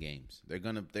 17 games. They're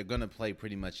going to play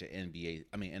pretty much an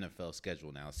NFL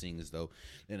schedule now, seeing as though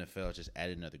the NFL just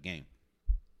added another game.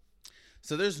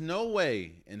 So there's no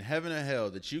way in heaven or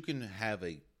hell that you can have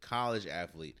a college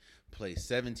athlete play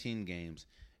 17 games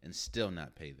and still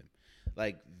not pay them.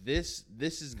 Like, this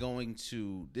is going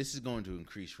to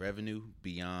increase revenue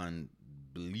beyond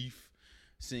belief.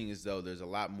 Seeing as though there's a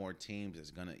lot more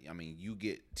teams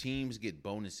teams get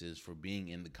bonuses for being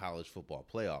in the college football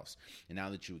playoffs. And now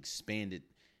that you expand it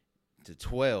to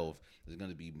 12, there's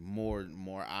going to be more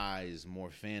eyes,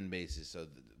 more fan bases. So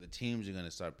the teams are going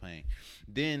to start playing.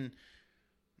 Then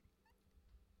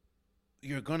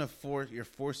you're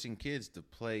forcing kids to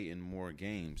play in more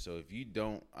games. So if you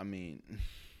don't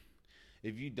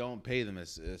pay them at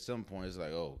some point, it's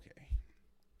like, oh, okay.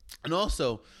 And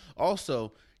also,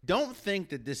 don't think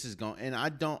that this is going, and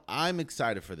I'm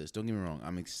excited for this. Don't get me wrong.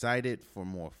 I'm excited for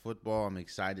more football. I'm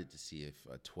excited to see if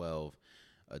a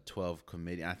 12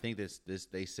 committee. I think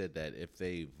they said that if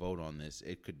they vote on this,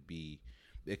 it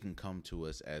can come to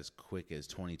us as quick as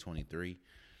 2023.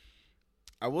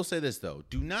 I will say this though: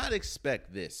 do not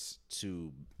expect this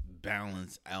to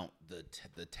balance out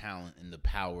the talent and the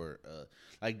power.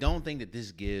 Like, don't think that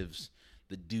this gives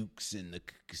the Dukes and the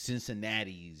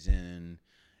Cincinnati's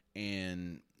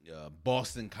and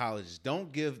Boston colleges.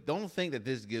 Don't think that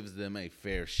this gives them a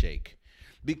fair shake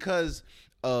because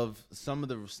of some of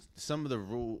the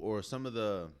rule or some of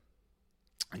the,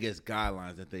 I guess,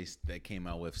 guidelines that came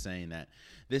out with, saying that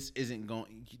this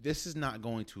is not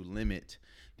going to limit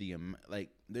the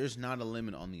there's not a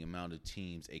limit on the amount of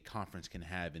teams a conference can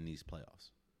have in these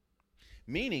playoffs.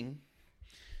 Meaning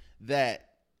that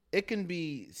it can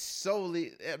be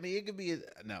solely, it could be,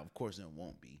 now of course it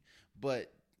won't be,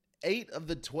 but 8 of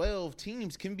the 12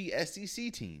 teams can be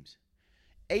SEC teams.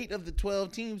 8 of the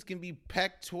 12 teams can be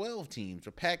Pac-12 teams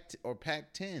or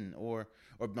Pac-10 or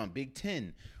Big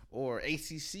 10 or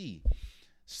ACC.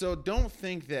 So don't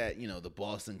think that, the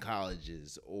Boston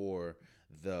colleges or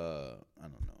the, I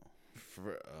don't know,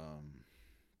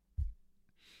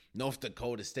 North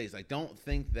Dakota states, don't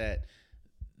think that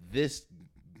this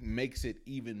makes it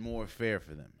even more fair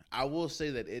for them. I will say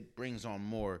that it brings on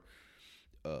more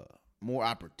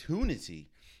opportunity,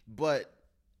 but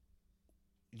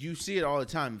you see it all the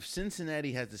time. If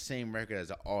Cincinnati has the same record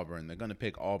as Auburn, they're going to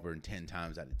pick Auburn 10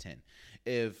 times out of 10.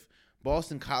 If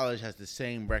Boston College has the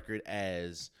same record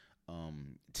as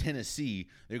Tennessee,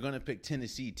 they're going to pick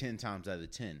Tennessee 10 times out of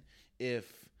 10. If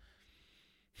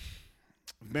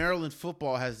Maryland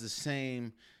football has the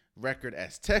same record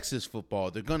as Texas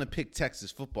football, they're going to pick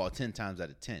Texas football 10 times out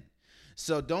of 10.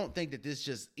 So don't think that this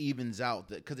just evens out,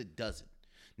 because it doesn't.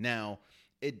 Now,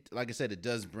 like I said, it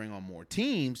does bring on more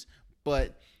teams,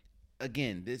 but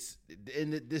again, this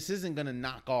isn't going to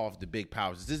knock off the big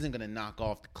powers. This isn't going to knock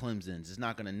off the Clemsons. It's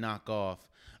not going to knock off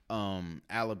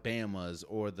Alabama's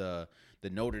or the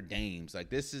Notre Dames.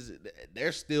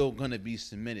 They're still going to be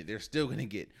cemented. They're still going to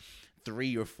get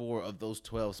 3 or 4 of those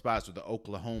 12 spots, or the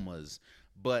Oklahomas.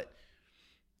 But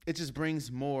it just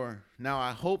brings more. Now,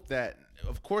 I hope that,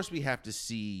 of course, we have to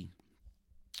see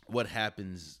what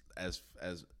happens as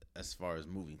far as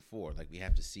moving forward. We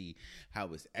have to see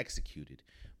how it's executed.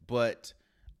 But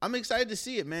I'm excited to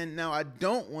see it, man. Now, I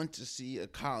don't want to see a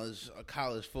college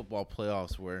football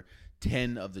playoffs where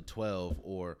 10 of the 12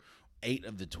 or 8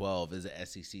 of the 12 is an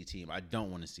SEC team. I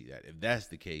don't want to see that. If that's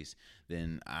the case,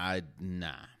 then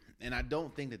nah. And I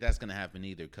don't think that that's going to happen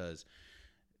either, because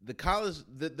the college,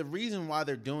 the reason why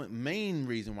main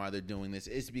reason why they're doing this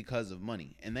is because of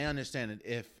money. And they understand that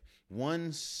if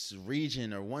one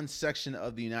region or one section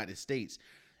of the United States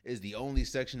is the only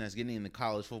section that's getting in the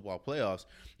college football playoffs,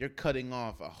 you're cutting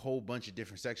off a whole bunch of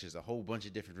different sections, a whole bunch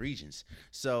of different regions.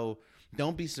 So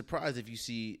don't be surprised if you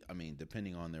see,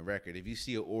 depending on their record, if you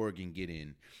see an Oregon get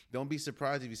in. Don't be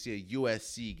surprised if you see a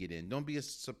USC get in. Don't be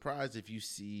surprised if you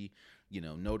see,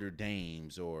 Notre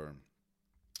Dame's or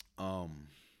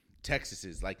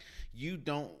Texas's. You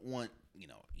don't want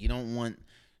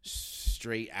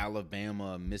straight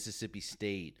Alabama, Mississippi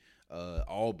State,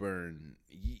 Auburn,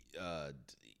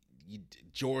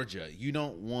 Georgia. You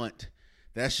don't want,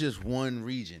 that's just one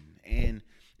region. And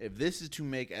if this is to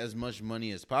make as much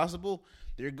money as possible,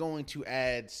 they're going to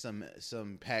add some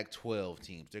Pac-12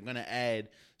 teams. They're going to add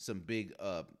some Big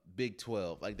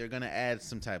 12. They're going to add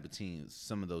some type of teams,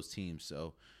 some of those teams.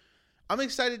 So I'm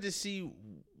excited to see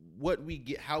what we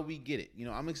get, how we get it.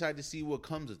 I'm excited to see what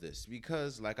comes of this,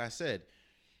 because like I said,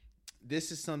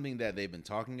 this is something that they've been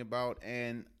talking about.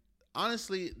 And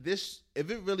honestly,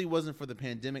 if it really wasn't for the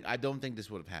pandemic, I don't think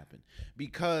this would have happened,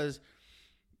 because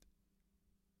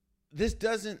if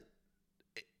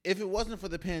it wasn't for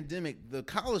the pandemic, the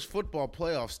college football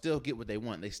playoffs still get what they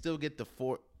want. They still get the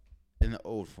 4 in the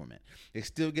old format. They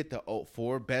still get the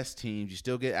 4 best teams. You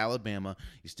still get Alabama.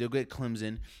 You still get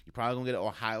Clemson. You're probably gonna get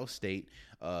Ohio State,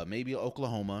 maybe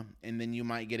Oklahoma, and then you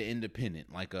might get an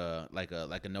independent like a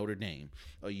Notre Dame,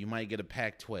 or you might get a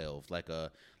Pac-12 like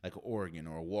a Oregon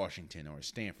or a Washington or a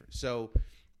Stanford. So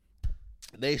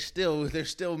they're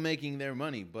still making their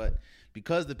money, but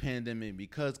because the pandemic,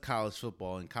 because college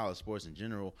football and college sports in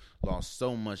general lost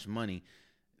so much money,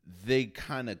 the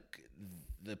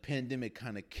pandemic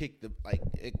kind of kicked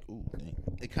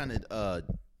it kind of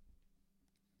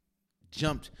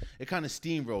jumped, it kind of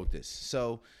steamrolled this.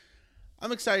 So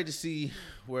I'm excited to see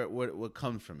what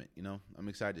comes from it. I'm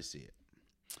excited to see it.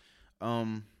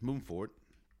 Moving forward,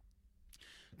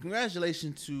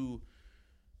 congratulations to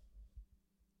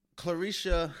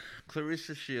Clarissa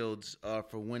Shields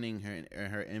for winning her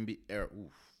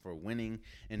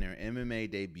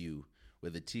MMA debut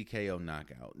with a TKO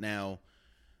knockout. Now,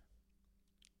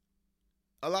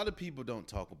 a lot of people don't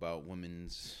talk about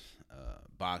women's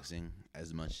boxing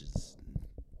as much as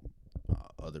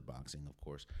other boxing, of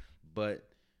course. But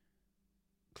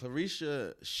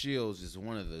Clarissa Shields is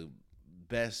one of the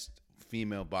best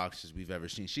female boxers we've ever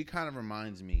seen. She kind of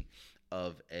reminds me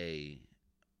of Deontay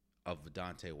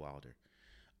Wilder.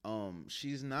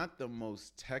 She's not the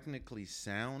most technically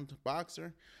sound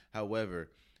boxer.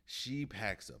 However, she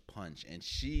packs a punch, and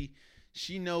she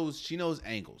knows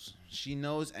angles. She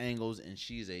knows angles, and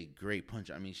she's a great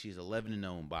puncher. I mean, she's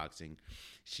 11-0 in boxing.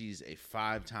 She's a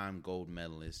 5-time gold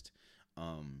medalist.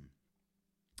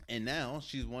 And now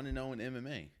she's 1-0 in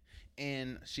MMA.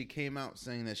 And she came out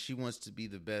saying that she wants to be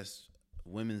the best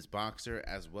women's boxer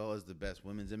as well as the best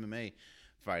women's MMA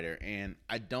fighter. And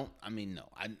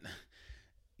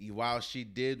while she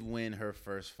did win her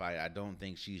first fight, I don't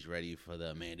think she's ready for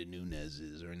the Amanda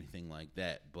Nunes's or anything like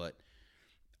that. But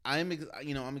I'm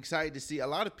excited to see. A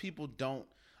lot of people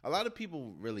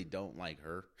really don't like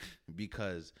her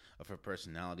because of her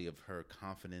personality, of her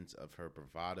confidence, of her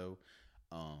bravado.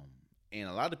 And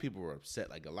a lot of people were upset.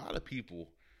 Like, a lot of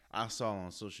people I saw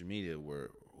on social media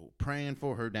were praying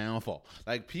for her downfall.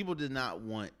 Like, people did not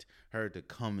want her to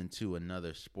come into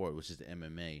another sport, which is the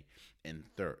MMA, and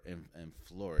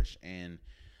flourish. And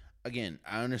again,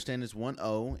 I understand it's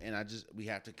 1-0, and we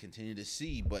have to continue to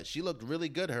see. But she looked really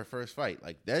good her first fight.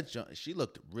 Like, she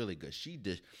looked really good. She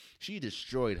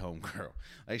destroyed homegirl.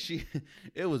 Like,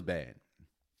 it was bad.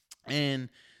 And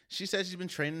she said she's been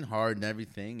training hard and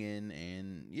everything,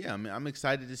 and yeah, I'm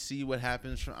excited to see what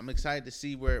happens. I'm excited to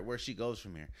see where she goes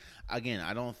from here. Again,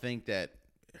 I don't think that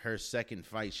her second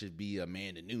fight should be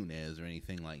Amanda Nunes or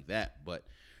anything like that, but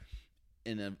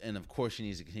and of course she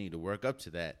needs to continue to work up to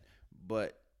that.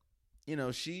 But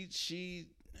she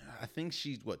I think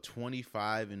she's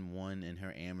 25-1 in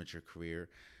her amateur career,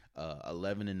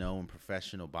 11-0 in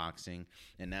professional boxing,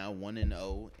 and now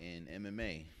 1-0 in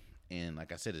MMA. And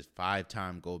like I said, it's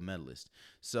 5-time gold medalist.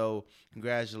 So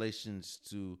congratulations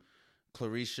to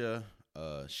Clarissa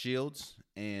Shields.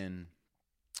 And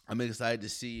I'm excited to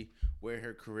see where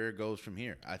her career goes from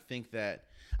here. I think that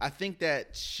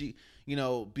she,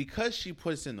 because she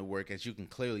puts in the work, as you can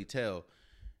clearly tell,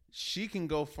 she can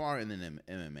go far in the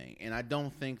MMA. And I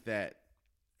don't think that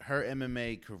her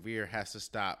MMA career has to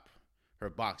stop her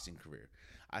boxing career.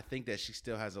 I think that she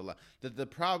still has a lot. The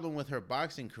problem with her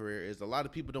boxing career is a lot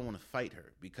of people don't want to fight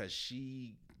her because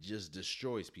she just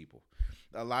destroys people.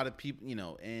 A lot of people,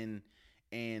 and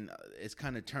it's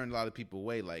kind of turned a lot of people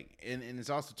away. Like, and it's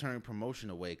also turned promotion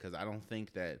away because I don't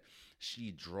think that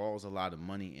she draws a lot of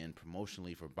money in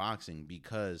promotionally for boxing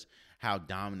because how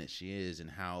dominant she is and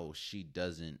how she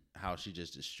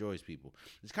just destroys people.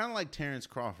 It's kind of like Terrence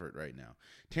Crawford right now.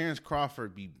 Terrence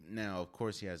Crawford now, of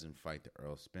course, he hasn't fight the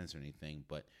Earl Spence or anything,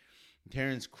 but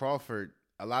Terrence Crawford,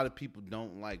 a lot of people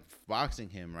don't like boxing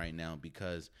him right now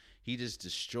because he just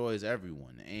destroys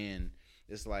everyone. And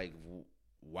it's like,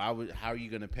 how are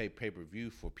you going to pay pay-per-view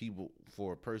for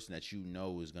a person that you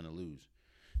know is going to lose?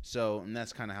 So, and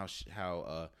that's kind of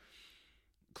how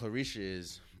Clarissa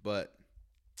is, but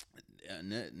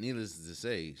needless to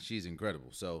say, she's incredible.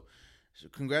 So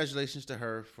congratulations to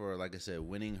her for, like I said,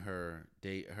 winning her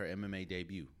MMA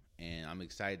debut. And I'm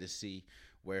excited to see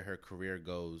where her career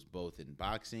goes, both in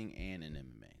boxing and in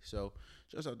MMA. So,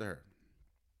 shout out to her.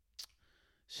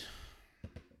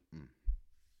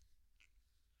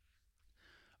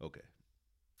 Okay.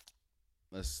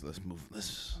 Let's move.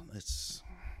 Let's.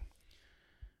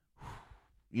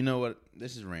 You know what?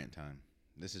 This is rant time.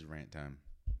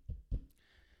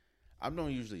 I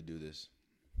don't usually do this,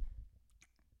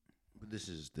 but this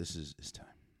is it's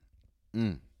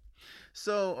time.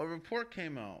 So a report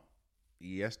came out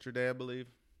yesterday, I believe,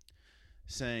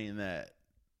 saying that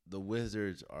the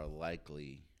Wizards are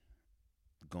likely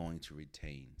going to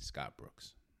retain Scott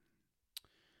Brooks.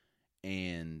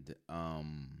 And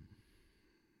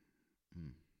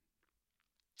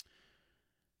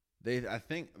I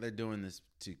think they're doing this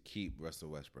to keep Russell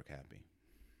Westbrook happy.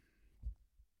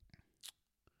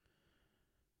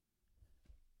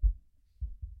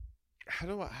 How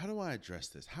do I address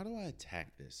this? How do I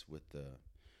attack this with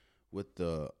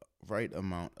the right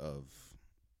amount of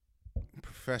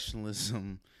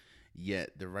professionalism,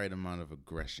 yet the right amount of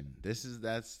aggression?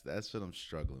 That's what I'm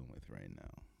struggling with right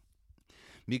now.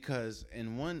 Because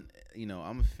I'm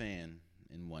a fan.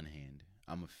 In one hand,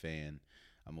 I'm a fan.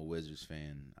 I'm a Wizards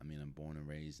fan. I mean, I'm born and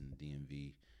raised in the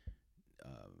DMV,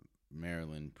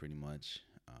 Maryland, pretty much.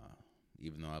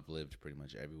 Even though I've lived pretty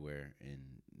much everywhere in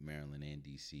Maryland and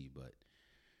DC, but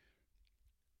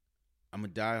I'm a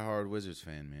diehard Wizards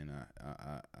fan, man.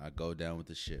 I go down with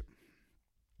the ship.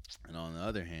 And on the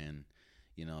other hand,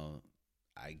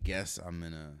 I guess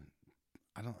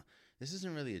this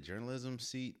isn't really a journalism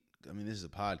seat. I mean, this is a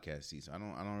podcast seat, so I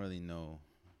don't really know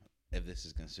if this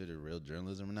is considered real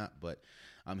journalism or not, but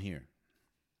I'm here.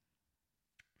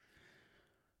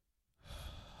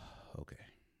 Okay.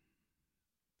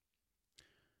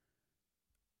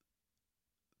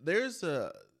 There's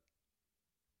a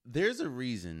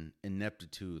reason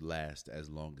ineptitude lasts as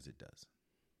long as it does.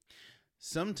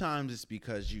 Sometimes it's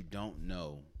because you don't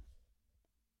know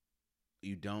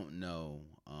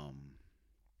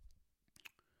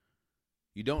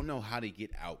how to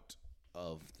get out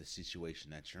of the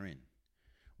situation that you're in,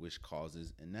 which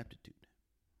causes ineptitude.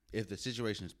 If the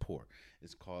situation is poor,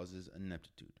 it causes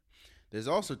ineptitude. There's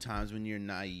also times when you're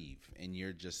naive and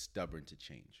you're just stubborn to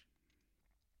change.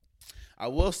 I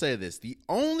will say this. The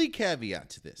only caveat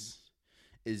to this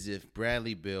is if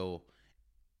Bradley Beal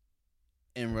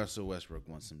and Russell Westbrook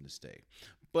wants him to stay.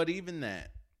 But even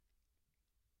that,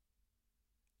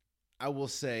 I will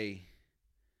say,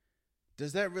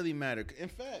 does that really matter? In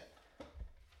fact,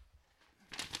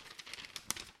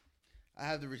 I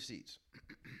have the receipts.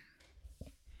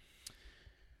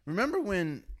 Remember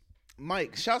when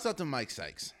shouts out to Mike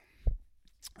Sykes,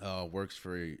 works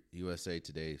for USA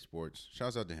Today Sports.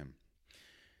 Shouts out to him.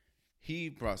 He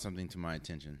brought something to my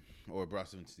attention, or brought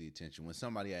something to the attention. When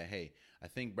somebody had, hey, I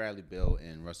think Bradley Beal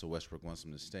and Russell Westbrook wants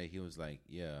him to stay. He was like,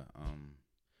 yeah,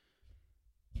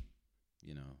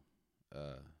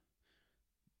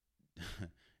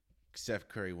 Steph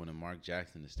Curry wanted Mark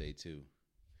Jackson to stay too.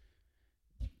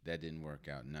 That didn't work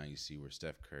out. Now you see where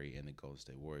Steph Curry and the Golden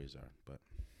State Warriors are. But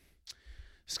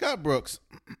Scott Brooks,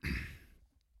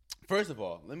 first of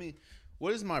all,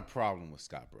 what is my problem with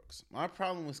Scott Brooks? My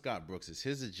problem with Scott Brooks is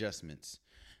his adjustments.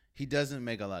 He doesn't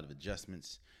make a lot of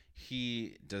adjustments.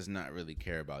 He does not really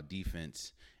care about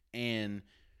defense. And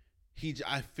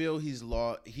I feel he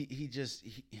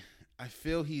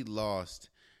lost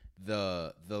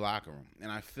the locker room.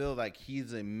 And I feel like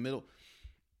he's a middle.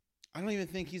 I don't even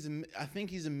think I think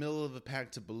he's a middle of the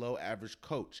pack to below average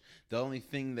coach. The only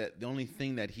thing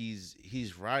that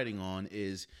he's riding on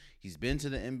is he's been to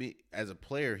the NBA as a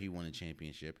player. He won a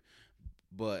championship,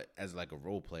 but as like a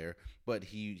role player. But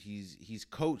he's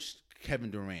coached Kevin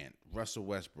Durant, Russell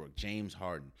Westbrook, James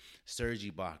Harden, Serge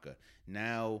Ibaka.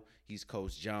 Now he's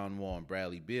coached John Wall and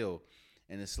Bradley Beal,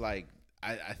 and it's like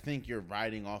I think you're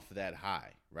riding off of that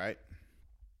high, right?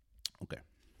 Okay.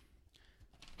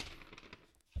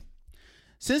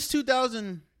 Since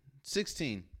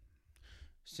 2016,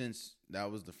 since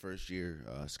that was the first year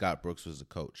Scott Brooks was the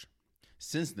coach,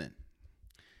 since then,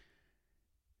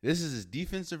 this is his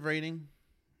defensive rating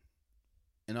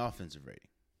and offensive rating.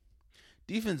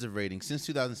 Defensive rating since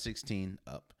 2016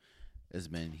 up has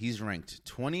been, he's ranked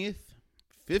 20th,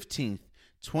 15th,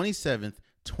 27th,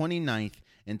 29th,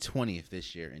 and 20th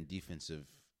this year in defensive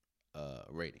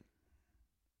rating.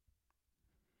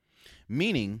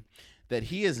 Meaning that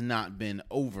he has not been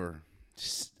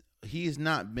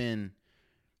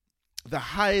the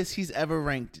highest he's ever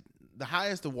ranked, the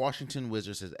highest the Washington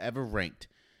Wizards has ever ranked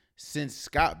since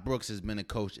Scott Brooks has been a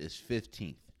coach is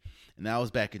 15th. And that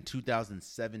was back in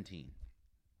 2017.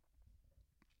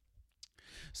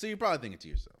 So you're probably thinking to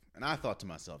yourself, and I thought to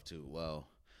myself too, well,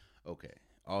 okay,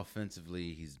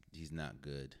 offensively he's not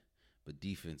good, but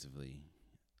defensively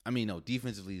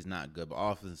he's not good, but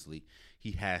offensively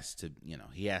he has to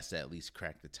at least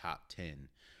crack the top 10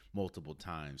 multiple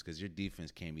times, because your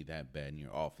defense can't be that bad and your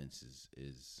offense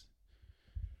is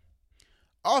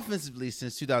offensively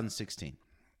since 2016.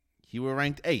 He was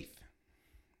ranked 8th.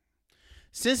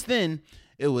 Since then,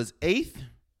 it was 8th,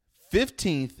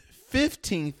 15th,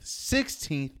 15th,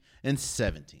 16th, and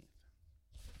 17th.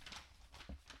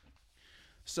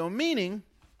 So meaning,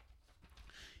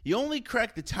 you only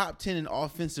cracked the top 10 in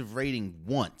offensive rating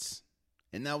once,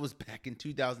 and that was back in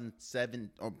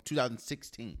 2007 or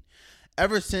 2016.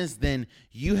 Ever since then,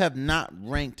 you have not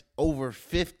ranked over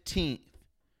 15th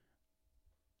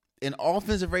in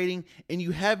offensive rating, and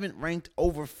you haven't ranked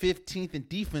over 15th in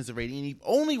defensive rating, and you've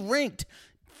only ranked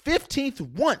 15th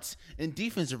once in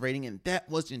defensive rating, and that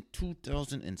was in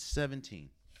 2017.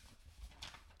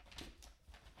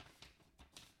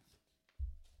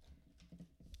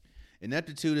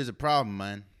 Ineptitude is a problem,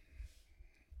 man.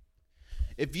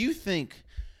 If you think,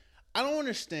 I don't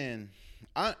understand.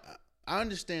 I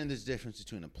understand this difference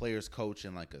between a player's coach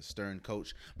and like a stern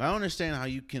coach, but I don't understand how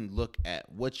you can look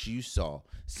at what you saw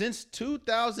since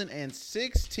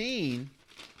 2016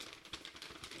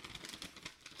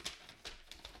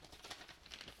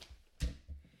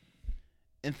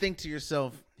 and think to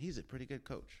yourself, he's a pretty good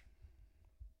coach.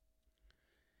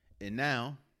 And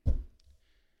now,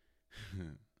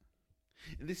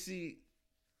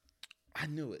 I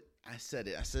knew it. I said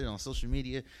it. I said it on social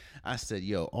media. I said,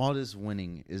 yo, all this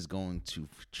winning is going to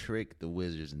trick the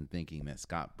Wizards in thinking that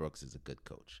Scott Brooks is a good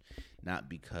coach. Not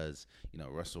because,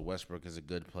 Russell Westbrook is a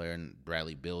good player and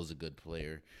Bradley Beal is a good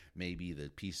player. Maybe the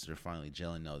pieces are finally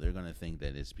gelling. No, they're going to think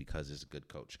that it's because it's a good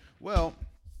coach. Well,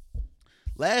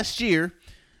 last year,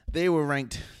 they were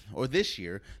ranked, or this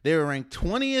year, they were ranked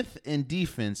 20th in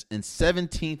defense and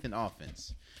 17th in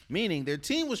offense. Meaning their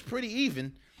team was pretty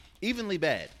evenly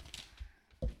bad.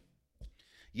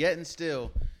 Yet and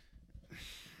still,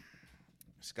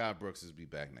 Scott Brooks will be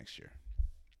back next year.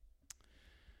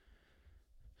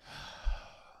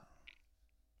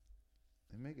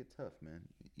 They make it tough, man.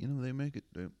 They make it.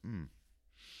 And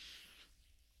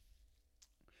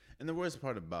the worst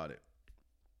part about it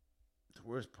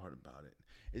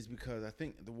is because I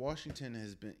think the Washington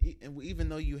has been, even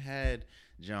though you had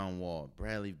John Wall,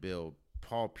 Bradley Beal,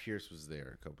 Paul Pierce was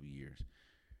there a couple years.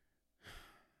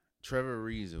 Trevor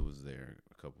Ariza was there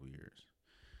a couple years.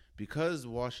 Because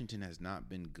Washington has not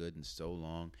been good in so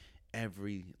long,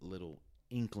 every little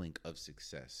inkling of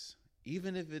success,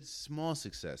 even if it's small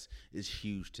success, is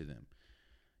huge to them.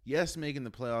 Yes, making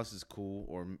the playoffs is cool,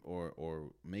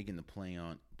 or making the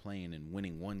play-in and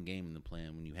winning one game in the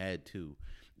play-in when you had two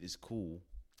is cool.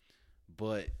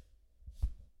 But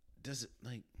does it,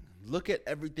 look at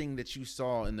everything that you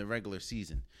saw in the regular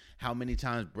season. How many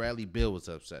times Bradley Beal was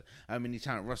upset. How many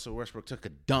times Russell Westbrook took a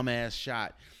dumbass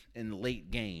shot in the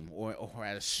late game or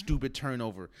had a stupid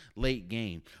turnover late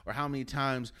game. Or how many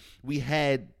times we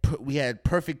had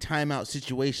perfect timeout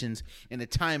situations and the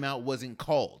timeout wasn't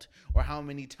called. Or how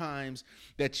many times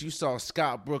that you saw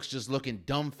Scott Brooks just looking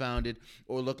dumbfounded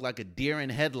or look like a deer in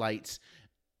headlights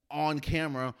on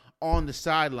camera on the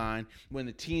sideline when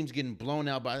the team's getting blown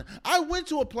out by. I went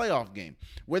to a playoff game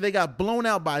where they got blown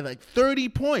out by 30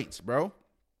 points, bro.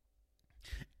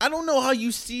 I don't know how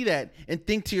you see that and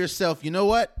think to yourself, you know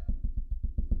what?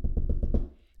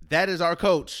 That is our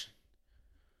coach.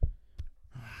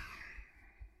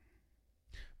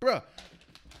 Bruh.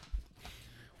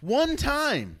 One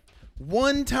time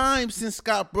since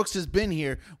Scott Brooks has been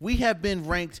here, we have been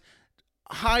ranked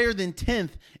higher than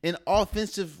 10th in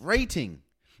offensive rating.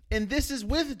 And this is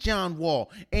with John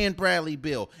Wall and Bradley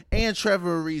Beal and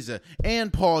Trevor Ariza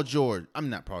and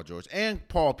and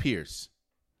Paul Pierce.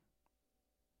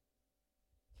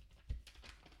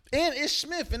 And Ish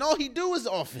Smith, and all he do is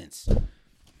offense.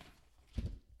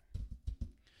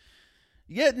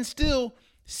 Yet and still,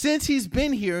 since he's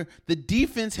been here, the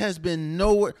defense has been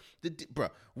nowhere.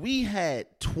 We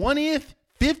had 20th,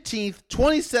 15th,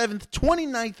 27th,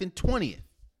 29th, and 20th.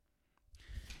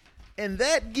 And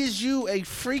that gives you a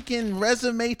freaking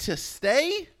resume to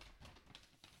stay?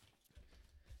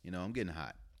 I'm getting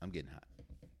hot.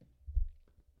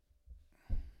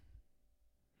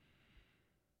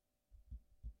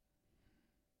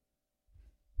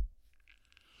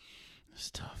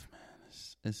 It's tough, man.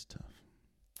 It's tough.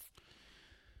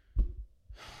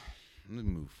 Let me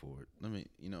move forward. I'm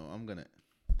going to.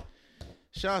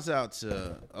 Shouts out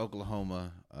to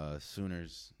Oklahoma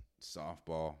Sooners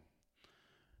softball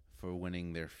for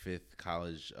winning their 5th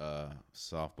college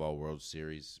softball World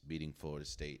Series, beating Florida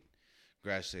State.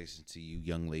 Congratulations to you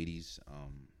young ladies.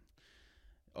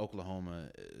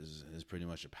 Oklahoma is pretty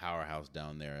much a powerhouse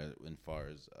down there as far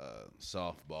as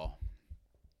softball.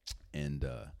 And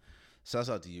shouts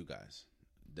out to you guys.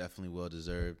 Definitely well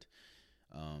deserved.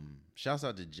 Shouts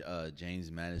out to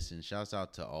James Madison. Shouts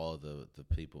out to all the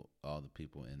people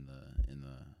in the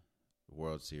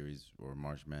World Series or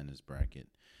March Madness bracket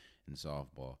in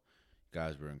softball.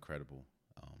 Guys were incredible.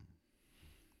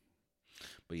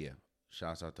 But yeah,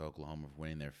 shouts out to Oklahoma for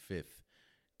winning their 5th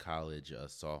college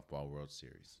softball World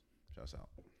Series. Shouts out.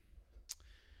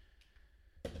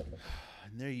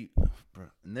 And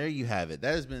there you have it.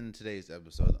 That has been today's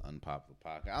episode of the Unpopular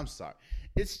Podcast. I'm sorry.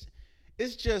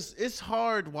 It's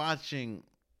hard watching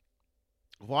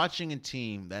a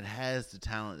team that has the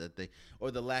talent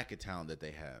or the lack of talent that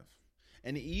they have.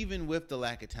 And even with the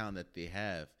lack of talent that they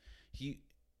have,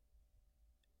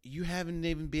 you haven't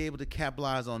even been able to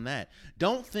capitalize on that.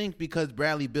 Don't think because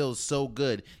Bradley Beal is so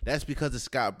good, that's because of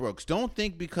Scott Brooks. Don't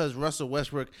think because Russell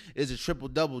Westbrook is a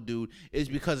triple-double dude, it's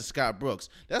because of Scott Brooks.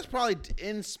 That's probably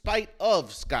in spite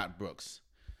of Scott Brooks.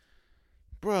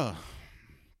 Bruh.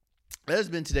 That has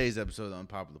been today's episode of the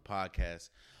Unpopular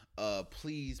Podcast.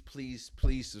 Please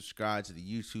subscribe to the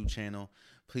YouTube channel.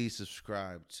 Please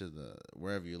subscribe to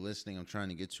wherever you're listening. I'm trying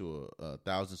to get to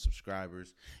 1,000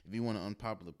 subscribers. If you want an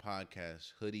Unpopular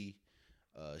Podcast hoodie,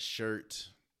 shirt,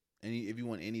 if you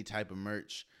want any type of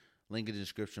merch, link in the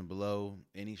description below.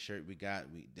 Any shirt we got,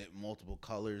 we did multiple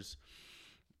colors.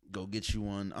 Go get you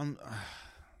one.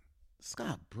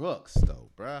 Scott Brooks, though,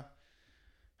 bruh.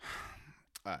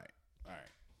 All right.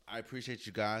 I appreciate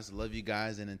you guys. I love you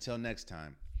guys. And until next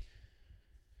time,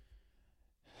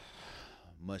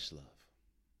 much love.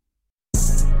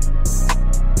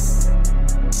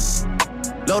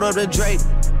 Load up the Drake.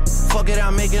 Fuck it,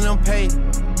 I'm making them pay.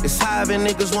 It's high and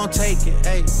niggas won't take it.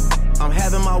 Ay, I'm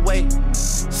having my way.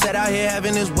 Set out here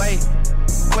having his way.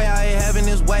 Quay out here having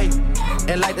his way.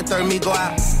 And like the third me go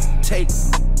out. Take.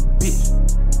 Bitch.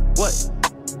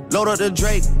 What? Load up the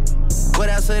Drake. What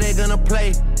else are they gonna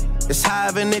play? It's high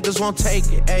and niggas won't take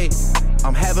it. Ay,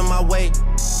 I'm having my way.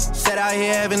 Set out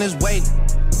here having his way.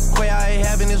 Quay out here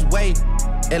having his way.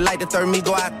 And like the third me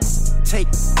go out. Take.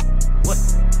 What?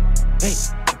 Hey.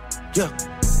 Yeah.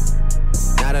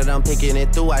 Now that I'm thinking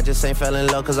it through, I just ain't fell in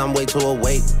love cause I'm way too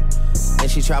awake. And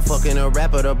she try fucking a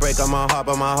rapper to break on my heart,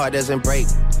 but my heart doesn't break.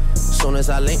 Soon as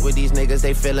I link with these niggas,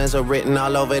 they feelings are written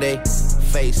all over they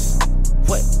face.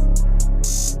 What?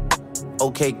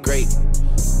 Okay, great.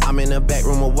 I'm in the back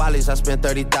room with Wally's, I spent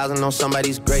 30,000 on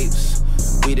somebody's grapes.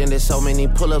 We done did so many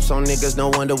pull-ups on niggas, no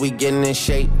wonder we getting in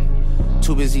shape.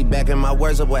 Too busy backing my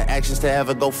words up with actions to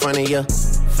ever go front of your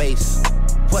face.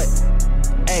 What?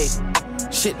 Hey,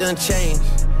 shit done changed.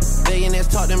 Billionaires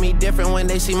talk to me different when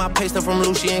they see my pay stuff from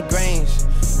Lucian Grange.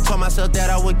 Told myself that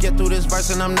I would get through this verse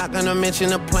and I'm not gonna mention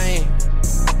the plane.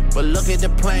 But look at the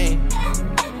plane.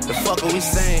 The fuck are we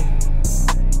saying?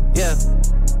 Yeah,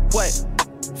 what?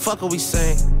 Fuck are we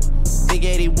saying? Big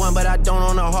 81, but I don't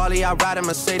own a Harley. I ride a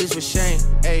Mercedes with Shane.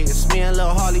 Ayy, it's me and Lil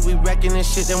Harley. We wrecking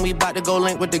this shit, then we bout to go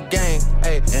link with the gang.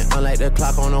 Ayy, and unlike the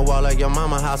clock on the wall of your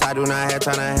mama house, I do not have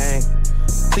time to hang.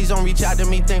 Please don't reach out to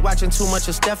me, think watching too much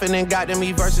of Stephen and got to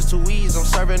me versus too easy. I'm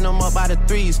serving them up by the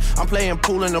threes. I'm playing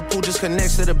pool and the pool just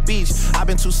connects to the beach. I've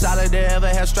been too solid to ever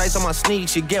have stripes on my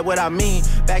sneaks. You get what I mean?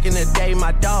 Back in the day,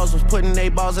 my dogs was putting they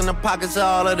balls in the pockets of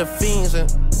all of the fiends.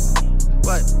 And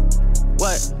what?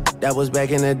 That was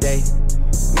back in the day.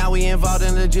 Now we involved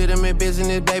in legitimate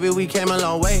business, baby, we came a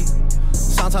long way.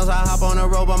 Sometimes I hop on the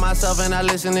road by myself and I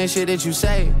listen to shit that you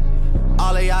say.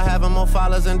 All of y'all having more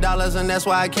followers and dollars, and that's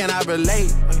why I cannot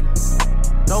relate.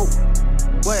 Nope.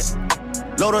 What?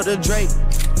 Load up the Drake.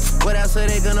 What else are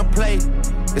they gonna play?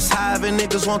 It's high and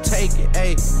niggas won't take it.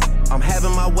 Ayy, I'm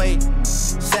having my way.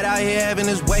 Set out here having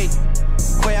his way.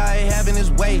 Quay out here having his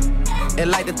way.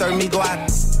 And like the third me go out.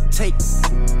 Take.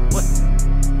 What?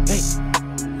 Hey.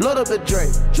 Load up the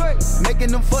Drake.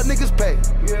 Making them fuck niggas pay.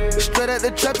 Yeah. Straight at the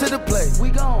trap to the play.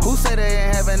 We gone. Who say they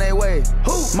ain't having their way?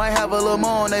 Who? Might have a little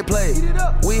more on they play.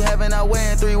 We having our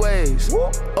way in 3 ways.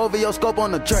 Woo. Over your scope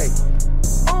on the tray.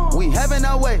 We having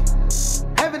our way.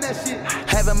 Having that shit.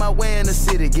 Having my way in the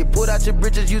city. Get put out your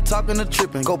bridges, you talking to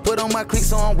tripping. Go put on my cleats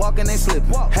so I'm walking, they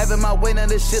slipping. Having my way, now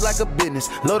this shit like a business.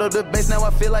 Load up the bass, now I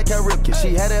feel like Cal Ripken.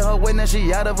 She had it her way, now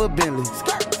she out of a Bentley.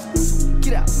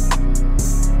 Get out.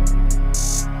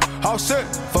 All set,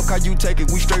 fuck how you take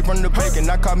it, we straight from the bacon.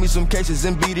 I caught me some cases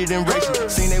and beat it in racing.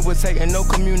 Seen they was hating, no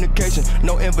communication,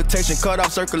 no invitation, cut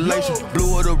off circulation.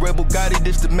 Blue of the rebel, got it,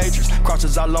 this the matrix.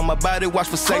 Crosses all on my body, watch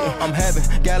for Satan. I'm having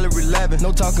gallery laughing,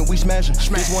 no talking, we smashing.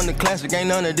 This one the classic, ain't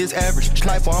none of this average.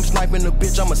 Sniper, I'm sniping the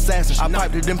bitch, I'm assassin. I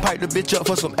piped it, then piped the bitch up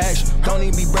for some action. Don't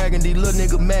even be bragging, these little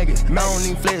nigga maggots. I don't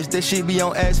even flex, that shit be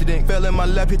on accident. Fell in my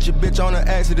lap, hit your bitch on an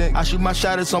accident. I shoot my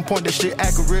shot at some point, that shit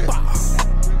accurate.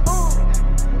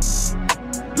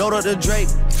 Load up the Drake.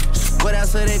 What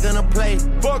else are they gonna play?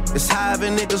 Fuck. It's high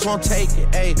and niggas won't take it.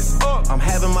 Ayy, I'm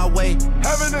having my way.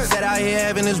 Set out here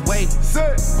having his way.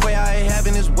 Quay out here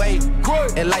having his way.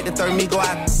 And like the third me go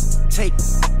out. Take.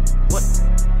 What?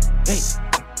 Hey.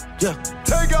 Yeah.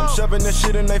 I'm shoving that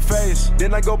shit in their face.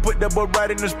 Then I go put that boy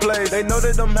right in his place. They know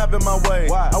that I'm having my way.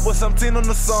 Why? I was 17 on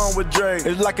the song with Drake.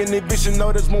 It's like an eviction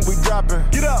notice when we dropping.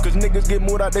 Get up. Cause niggas get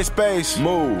moved out they space.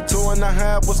 Move.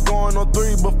 2.5, what's going on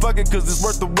 3? But fuck it, cause it's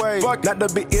worth the wait. Not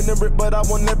to be ignorant, but I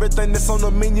want everything that's on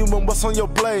the menu and what's on your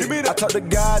plate. I talk to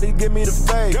God, he give me the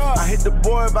faith. I hit the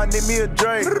boy if I need me a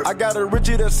Drake. I got a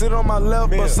Richie that sit on my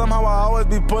left, but somehow I always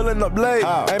be pulling up late.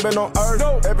 Ain't been on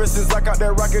earth ever since I got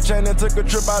that rocket chain and took a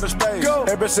trip out of space.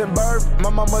 Ever since birth,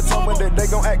 my mama told me that they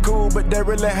gon' act cool, but they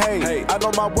really hate. I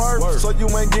know my worth, so you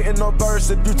ain't getting no verse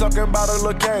if you talking about a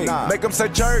little K. Make them say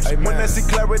church, when they see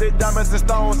clarity, diamonds and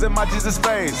stones in my Jesus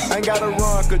face. Ain't gotta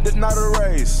run, cause this not a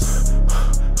race.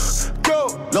 Go!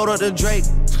 Load up the Drake.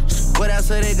 What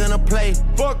else are they gonna play?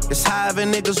 Fuck. It's high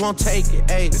and niggas won't take it.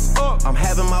 Ayy, I'm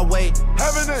having my way.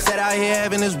 Set out here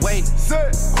having his way.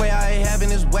 Quay out here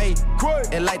having his way.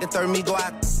 And like the third me go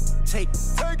out. Take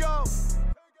off.